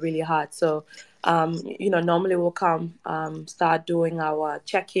it really, really hard. So, normally we'll come, start doing our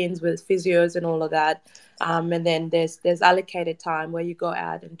check-ins with physios and all of that. And then there's allocated time where you go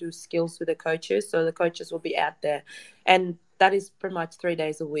out and do skills with the coaches. So the coaches will be out there. And that is pretty much 3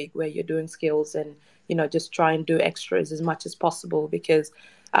 days a week where you're doing skills and, just try and do extras as much as possible, because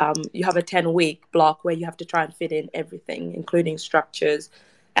you have a 10-week block where you have to try and fit in everything, including structures.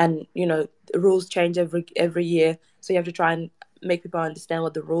 And, the rules change every year. So you have to try and make people understand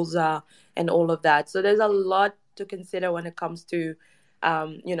what the rules are and all of that. So there's a lot to consider when it comes to,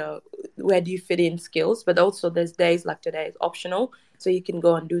 where do you fit in skills? But also there's days like today is optional. So you can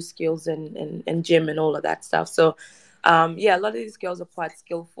go and do skills and gym and all of that stuff. So, yeah, a lot of these girls are quite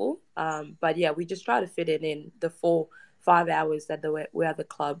skillful. But yeah, we just try to fit it in the 4-5 hours that we're at the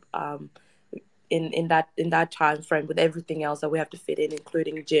club, in that time frame, with everything else that we have to fit in,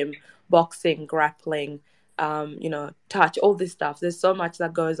 including gym, boxing, grappling, touch, all this stuff. There's so much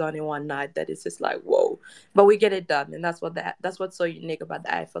that goes on in one night that it's just like, whoa. But we get it done, and that's what's so unique about the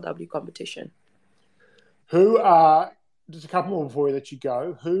AFLW competition. Just a couple more before we let you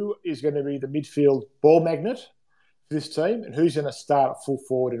go, who is going to be the midfield ball magnet for this team, and who's going to start at full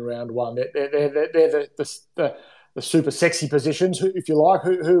forward in round one? They're the super sexy positions, if you like.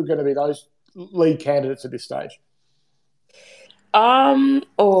 Who are going to be those lead candidates at this stage? I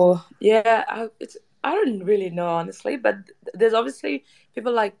don't really know, honestly, but there's obviously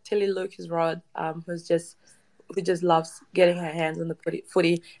people like Tilly Lucas-Rod, who just loves getting her hands on the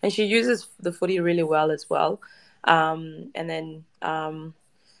footy, and she uses the footy really well as well. And then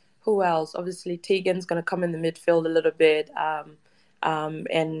who else? Obviously, Tegan's going to come in the midfield a little bit.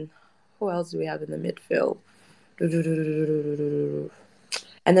 And who else do we have in the midfield?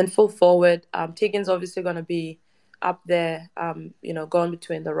 And then full forward, Tegan's obviously going to be up there, going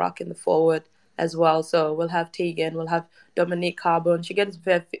between the ruck and the forward as well. So we'll have Tegan, we'll have Dominique Carbone. She gets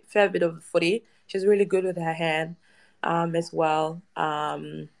a fair bit of the footy. She's really good with her hand as well.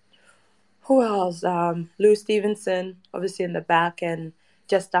 Who else? Lou Stevenson, obviously in the back, and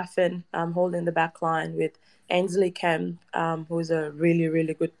Jess Duffin holding the back line with Ainsley Kemp, who's a really,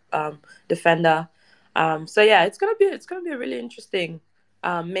 really good defender. So yeah, it's gonna be a really interesting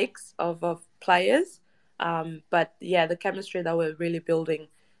mix of players. But yeah, the chemistry that we're really building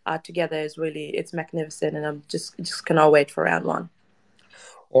together it's magnificent, and I'm just cannot wait for round one.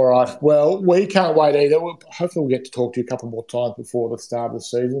 All right. Well, we can't wait either. Hopefully we'll get to talk to you a couple more times before the start of the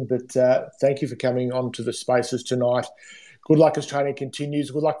season. But thank you for coming on to the Spaces tonight. Good luck as training continues.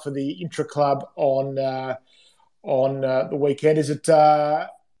 Good luck for the intra-club on the weekend. Is it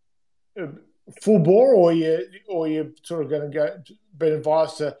full bore, or you sort of going to been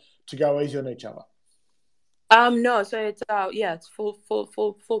advised to go easy on each other? No, so it's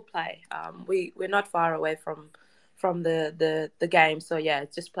full play. We're not far away from the game, so yeah,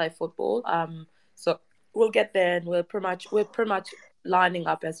 it's just play football. So we'll get there, and we're pretty much lining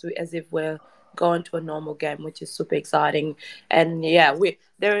up as if we're going to a normal game, which is super exciting. And yeah,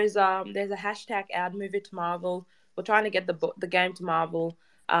 there's a hashtag out, move it to Marvel. We're trying to get the game to Marvel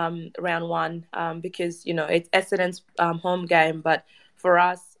round one because it's Essendon's home game, but for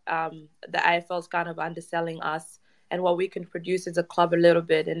us the AFL's kind of underselling us and what we can produce as a club a little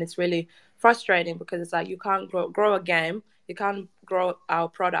bit, and it's really frustrating because it's like you can't grow a game, you can't grow our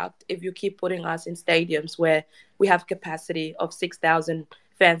product if you keep putting us in stadiums where we have capacity of 6,000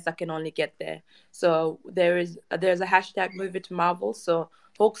 fans that can only get there. So there's a hashtag move it to Marvel. So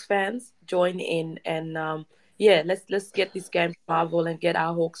Hawks fans join in, and let's get this game to Marvel and get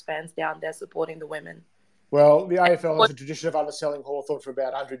our Hawks fans down there supporting the women. Well, the AFL has a tradition of underselling Hawthorn for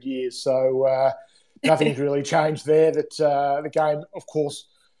about 100 years, so nothing's really changed there. That the game, of course,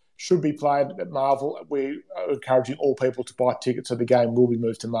 should be played at Marvel. We are encouraging all people to buy tickets, so the game will be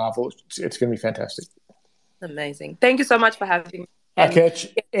moved to Marvel. It's going to be fantastic. Amazing. Thank you so much for having me.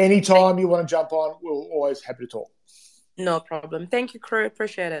 Okay, anytime you want to jump on, we're always happy to talk. No problem. Thank you, crew.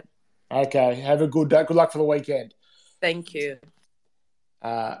 Appreciate it. Okay, have a good day. Good luck for the weekend. Thank you.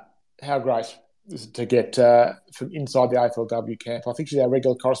 How great to get from inside the AFLW camp. I think she's our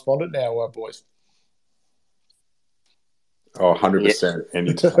regular correspondent now, boys. Oh, 100%,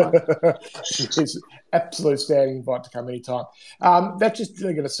 anytime. She's absolute standing invite to come anytime. That's just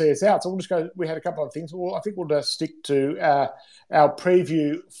really going to see us out. So we'll just go. We had a couple of things. I think we'll just stick to our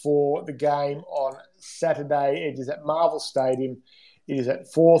preview for the game on Saturday. It is at Marvel Stadium. It is at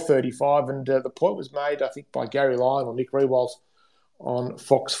 4:35, and the point was made, I think, by Gary Lyon or Nick Rewalt on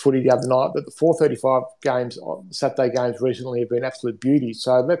Fox Footy the other night that the 4:35 games, Saturday games recently have been absolute beauty.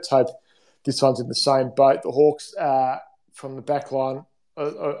 So let's hope this one's in the same boat. The Hawks from the back line,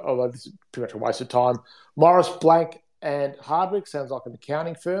 although this is pretty much a waste of time. Morris, Blank and Hardwick, sounds like an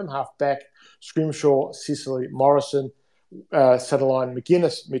accounting firm. Half-back, Scrimshaw, Sicily, Morrison, Satterline,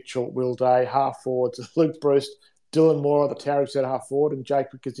 McGuinness, Mitchell, Will Day. Half-forwards, Luke Bruce, Dylan Moore, the towering set half-forward, and Jake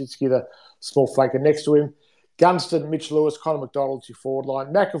Kaczynski, the small flanker next to him. Gunston, Mitch Lewis, Connor McDonald's your forward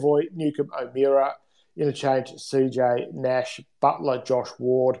line. McAvoy, Newcomb, O'Meara. Interchange, CJ, Nash, Butler, Josh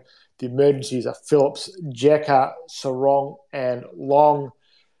Ward. The emergencies are Phillips, Jekka, Sarong, and Long.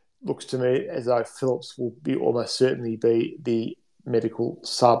 Looks to me as though Phillips will be almost certainly be the medical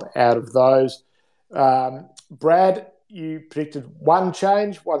sub out of those. Brad, you predicted one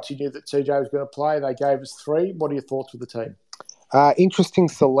change once you knew that CJ was going to play. They gave us three. What are your thoughts with the team? Interesting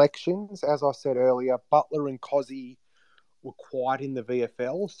selections. As I said earlier, Butler and Cozzy were quiet in the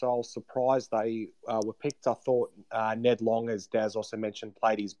VFL, so I was surprised they were picked. I thought Ned Long, as Daz also mentioned,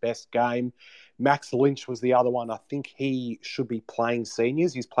 played his best game. Max Lynch was the other one. I think he should be playing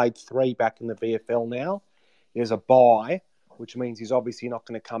seniors. He's played 3 back in the VFL now. there's a bye, which means he's obviously not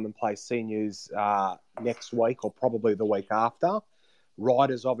going to come and play seniors next week or probably the week after.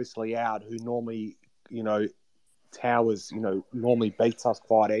 Ryder's obviously out, who normally, Towers, normally beats us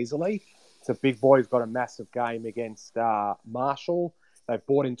quite easily. So Big Boy's got a massive game against Marshall. They've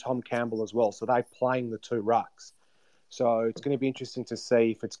brought in Tom Campbell as well, so they're playing the two rucks. So it's going to be interesting to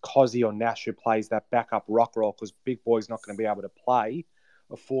see if it's Cozzy or Nash who plays that backup rock role, because Big Boy's not going to be able to play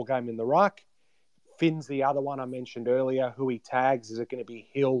a full game in the ruck. Finn's the other one I mentioned earlier. Who he tags, is it going to be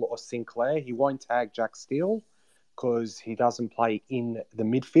Hill or Sinclair? He won't tag Jack Steele because he doesn't play in the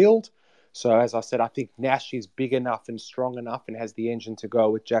midfield. So as I said, I think Nash is big enough and strong enough and has the engine to go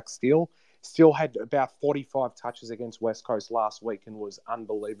with Jack Steele. Steele had about 45 touches against West Coast last week and was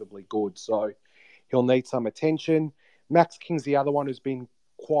unbelievably good. So he'll need some attention. Max King's the other one who's been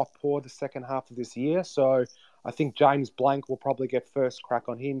quite poor the second half of this year. So I think James Blank will probably get first crack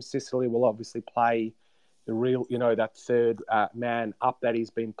on him. Sicily will obviously play the real, that third man up that he's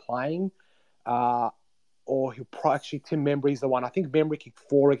been playing. Or he'll actually, Tim Membry's the one. I think Membry kicked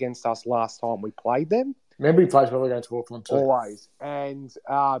 4 against us last time we played them. Membry plays well against Hawthorn too. Always. And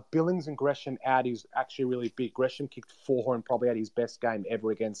Billings and Gresham out is actually really big. Gresham kicked 4 and probably had his best game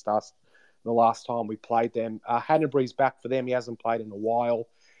ever against us the last time we played them. Hanbury's back for them. He hasn't played in a while.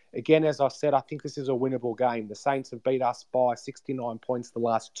 Again, as I said, I think this is a winnable game. The Saints have beat us by 69 points the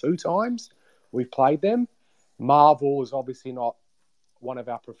last 2 times we've played them. Marvel is obviously not one of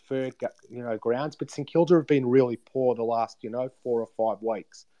our preferred, grounds, but St Kilda have been really poor the last, 4 or 5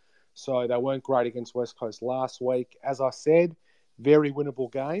 weeks. So they weren't great against West Coast last week. As I said, very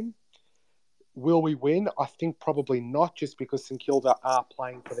winnable game. Will we win? I think probably not, just because St Kilda are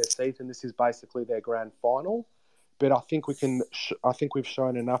playing for their season. This is basically their grand final. But I think we can. I think we've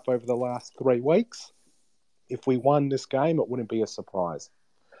shown enough over the last 3 weeks. If we won this game, it wouldn't be a surprise.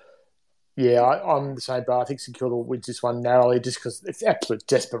 Yeah, I'm the same, but I think St Kilda wins this one narrowly just because it's absolute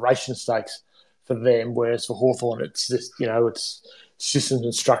desperation stakes for them, whereas for Hawthorn, it's just, it's systems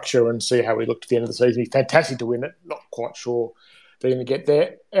and structure and see how we look at the end of the season. It's fantastic to win it. Not quite sure they're going to get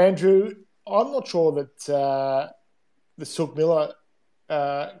there. Andrew, I'm not sure that the Silk Miller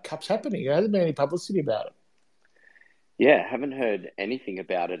Cup's happening. There hasn't been any publicity about it. Yeah, haven't heard anything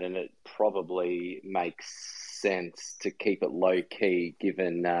about it, and it probably makes sense to keep it low key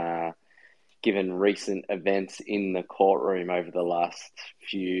given recent events in the courtroom over the last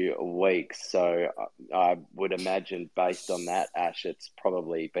few weeks. So I would imagine, based on that, Ash, it's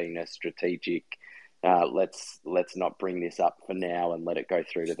probably been a strategic. Let's not bring this up for now and let it go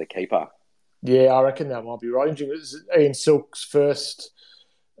through to the keeper. Yeah, I reckon that might be right. It was Ian Silk's first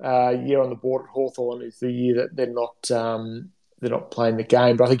year on the board at Hawthorn. Is the year that they're not playing the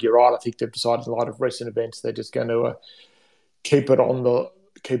game. But I think you're right. I think they've decided, in light of recent events, they're just going to keep it on the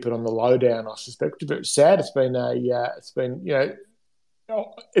lowdown. I suspect. It's a bit sad. It's been when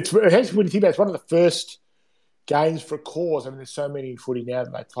you think about it, it's one of the first games for a cause. I mean, there's so many footy now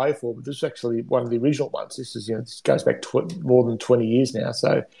that they play for, but this is actually one of the original ones. This is, this goes back more than 20 years now. So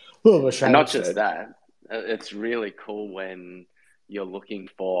a little bit of a shame. And not just that, it's really cool when you're looking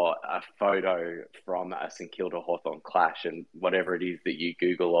for a photo from a St Kilda Hawthorn clash, and whatever it is that you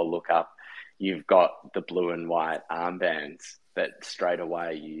Google or look up, you've got the blue and white armbands that straight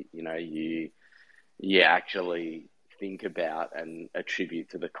away you actually think about and attribute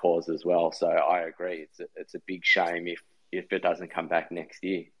to the cause as well. So I agree, it's a big shame if it doesn't come back next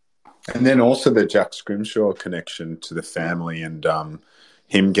year. And then also the Jack Scrimshaw connection to the family, and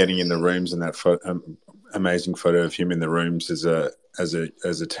him getting in the rooms, and that amazing photo of him in the rooms as a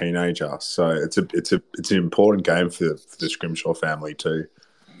teenager. So it's an important game for the Scrimshaw family too.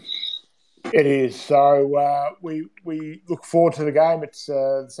 It is. So we look forward to the game. It's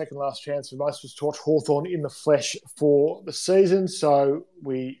the second last chance for most of us to watch Hawthorn in the flesh for the season. So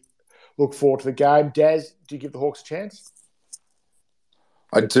we look forward to the game. Daz, do you give the Hawks a chance?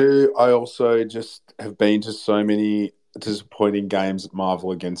 I do. I also just have been to so many disappointing games at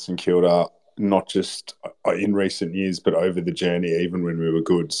Marvel against St Kilda, not just in recent years, but over the journey, even when we were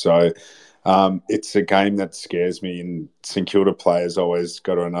good. So it's a game that scares me, and St Kilda players always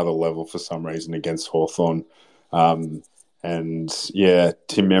go to another level for some reason against Hawthorn. And yeah,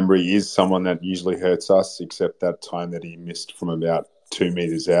 Tim Membry is someone that usually hurts us, except that time that he missed from about 2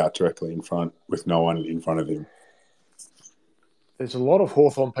 meters out directly in front with no one in front of him. There's a lot of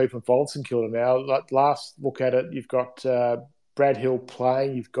Hawthorn people involved in St Kilda now. Like, last look at it, you've got Brad Hill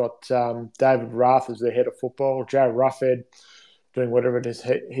playing. You've got David Rath as the head of football. Jared Ruffhead doing whatever it is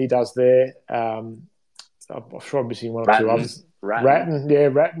he does there. I'm sure I'm missing one or two others.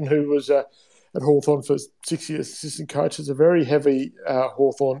 Ratton, who was at Hawthorn for 6 years, assistant coach. It's a very heavy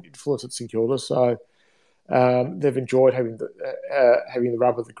Hawthorn influence at St Kilda. So They've enjoyed having the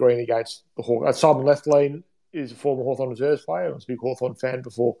rub of the green against the Hawks. Simon Lethlean is a former Hawthorn reserves player. I was a big Hawthorn fan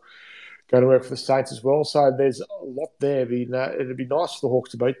before going to work for the Saints as well. So there's a lot there. It'd be nice for the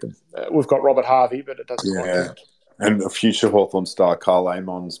Hawks to beat them. We've got Robert Harvey, but it doesn't quite count. And a future Hawthorn star, Carl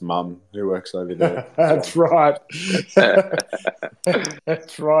Amon's mum, who works over there. That's right.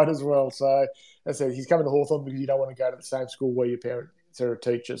 That's right as well. So as I said, he's coming to Hawthorn because you don't want to go to the same school where your parents are a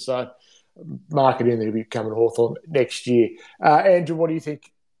teacher. So mark it in that he'll be coming to Hawthorn next year. Andrew, what do you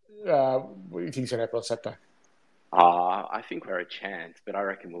think? What do you think is going to happen on Saturday? I think we're a chance, but I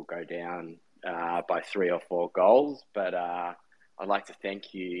reckon we'll go down by 3 or 4 goals. But I'd like to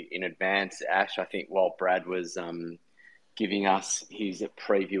thank you in advance, Ash. I think while Brad was giving us his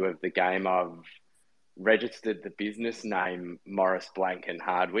preview of the game, I've registered the business name Morris Blank and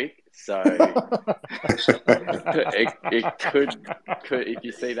Hardwick. So it could, if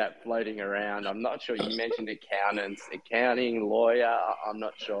you see that floating around, I'm not sure. You mentioned accountants, accounting, lawyer. I'm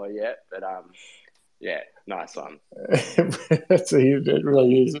not sure yet, but yeah, nice one. It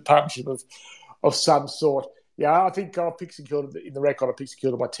really is a partnership of some sort. Yeah, I think I'll pick St Kilda in the record. I'll pick St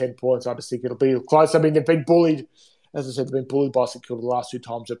Kilda by 10 points. I just think it'll be close. I mean, they've been bullied. As I said, they've been bullied by St Kilda the last 2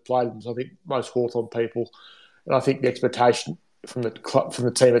 times they've played them. So I think most Hawthorn people, and I think the expectation from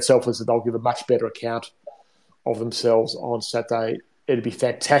the team itself is that they'll give a much better account of themselves on Saturday. It'd be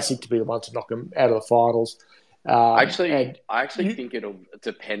fantastic to be the one to knock them out of the finals. I actually think it'll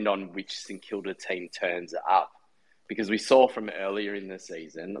depend on which St Kilda team turns up, because we saw from earlier in the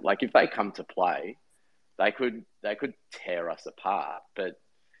season, like if they come to play, they could tear us apart. But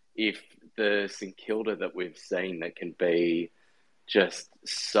if the St Kilda that we've seen that can be just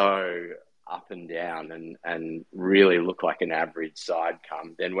so up and down and really look like an average side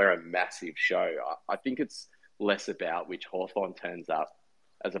come, then we're a massive show. I think it's less about which Hawthorn turns up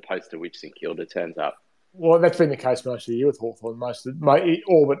as opposed to which St Kilda turns up. Well, that's been the case most of the year with Hawthorn.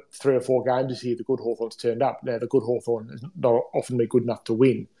 All but 3 or 4 games this year, the good Hawthorn's turned up. Now, the good Hawthorn is not often be good enough to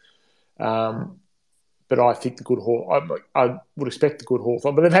win. But I think I would expect the good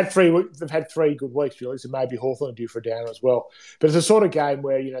Hawthorn. But they've had 3 good weeks, really, so maybe Hawthorn due for a downer as well. But it's a sort of game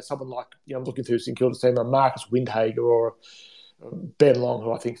where, someone like, I'm looking through St Kilda's team, like Marcus Windhager or Ben Long,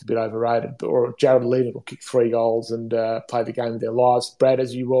 who I think is a bit overrated, or Jared Leonard will kick 3 goals and play the game of their lives. Brad,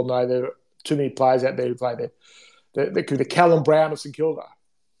 as you well know, there are too many players out there who play the Callum Brown of St Kilda.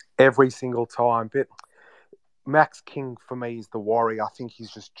 Every single time. But Max King, for me, is the worry. I think he's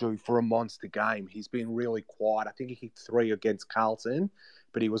just due for a monster game. He's been really quiet. I think he hit 3 against Carlton,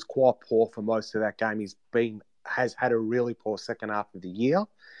 but he was quite poor for most of that game. Has had a really poor second half of the year.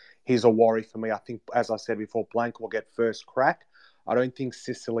 He's a worry for me. I think, as I said before, Blank will get first crack. I don't think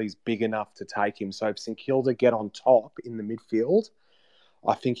Sicily's big enough to take him. So if St Kilda get on top in the midfield,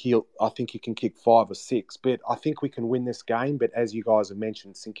 I think he can kick 5 or 6. But I think we can win this game. But as you guys have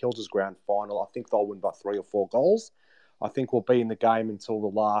mentioned, St Kilda's grand final, I think they'll win by 3 or 4 goals. I think we'll be in the game until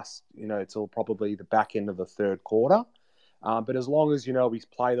until probably the back end of the third quarter. But as long as, we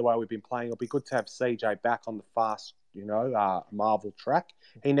play the way we've been playing, it'll be good to have CJ back on the fast, Marvel track.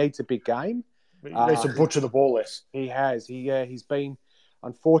 He needs a big game. He needs to butcher the ball less. He has. He's been,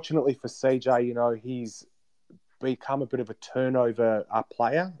 unfortunately for CJ, he's become a bit of a turnover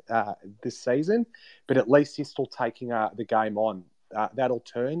player this season, but at least he's still taking the game on. That'll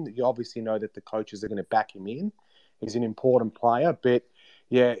turn. You obviously know that the coaches are going to back him in. He's an important player, but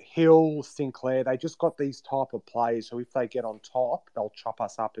yeah, Hill, Sinclair, they just got these type of players who, if they get on top, they'll chop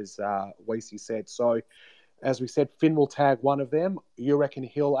us up, as Weesey said. So, as we said, Finn will tag one of them. You reckon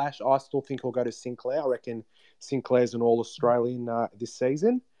Hill, Ash? I still think he'll go to Sinclair. I reckon Sinclair's an All-Australian this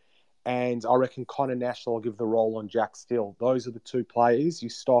season. And I reckon Connor Nash will give the role on Jack Steele. Those are the 2 players. You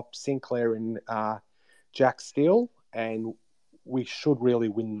stop Sinclair and Jack Steele, and we should really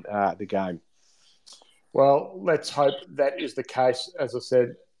win the game. Well, let's hope that is the case. As I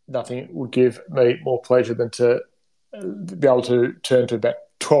said, nothing would give me more pleasure than to be able to turn to about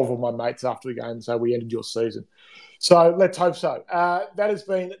 12 of my mates after the game and say, we ended your season. So let's hope so. That has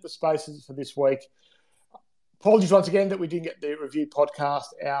been the Spaces for this week. Apologies once again that we didn't get the review podcast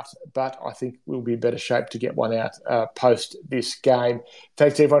out, but I think we'll be in better shape to get one out post this game.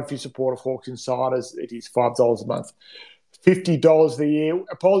 Thanks to everyone for your support of Hawks Insiders. It is $5 a month, $50 a year.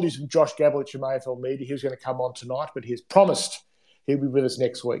 Apologies from Josh Gabelich from AFL Media. He was going to come on tonight, but he's promised he'll be with us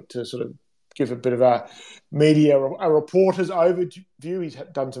next week to sort of give a bit of a reporter's overview. He's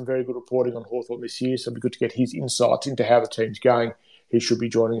done some very good reporting on Hawthorn this year, so it'll be good to get his insights into how the team's going. He should be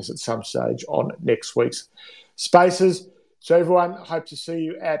joining us at some stage on next week's Spaces. So everyone, hope to see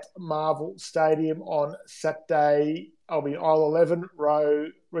you at Marvel Stadium on Saturday. I'll be in aisle 11, row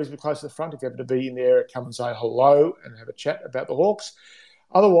reasonably close to the front. If you happen to be in the area, come and say hello and have a chat about the Hawks.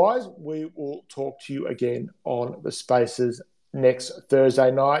 Otherwise, we will talk to you again on the Spaces next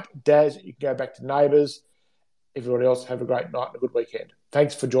Thursday night. Daz, you can go back to neighbours. Everyone else, have a great night and a good weekend.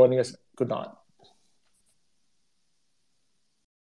 Thanks for joining us. Good night.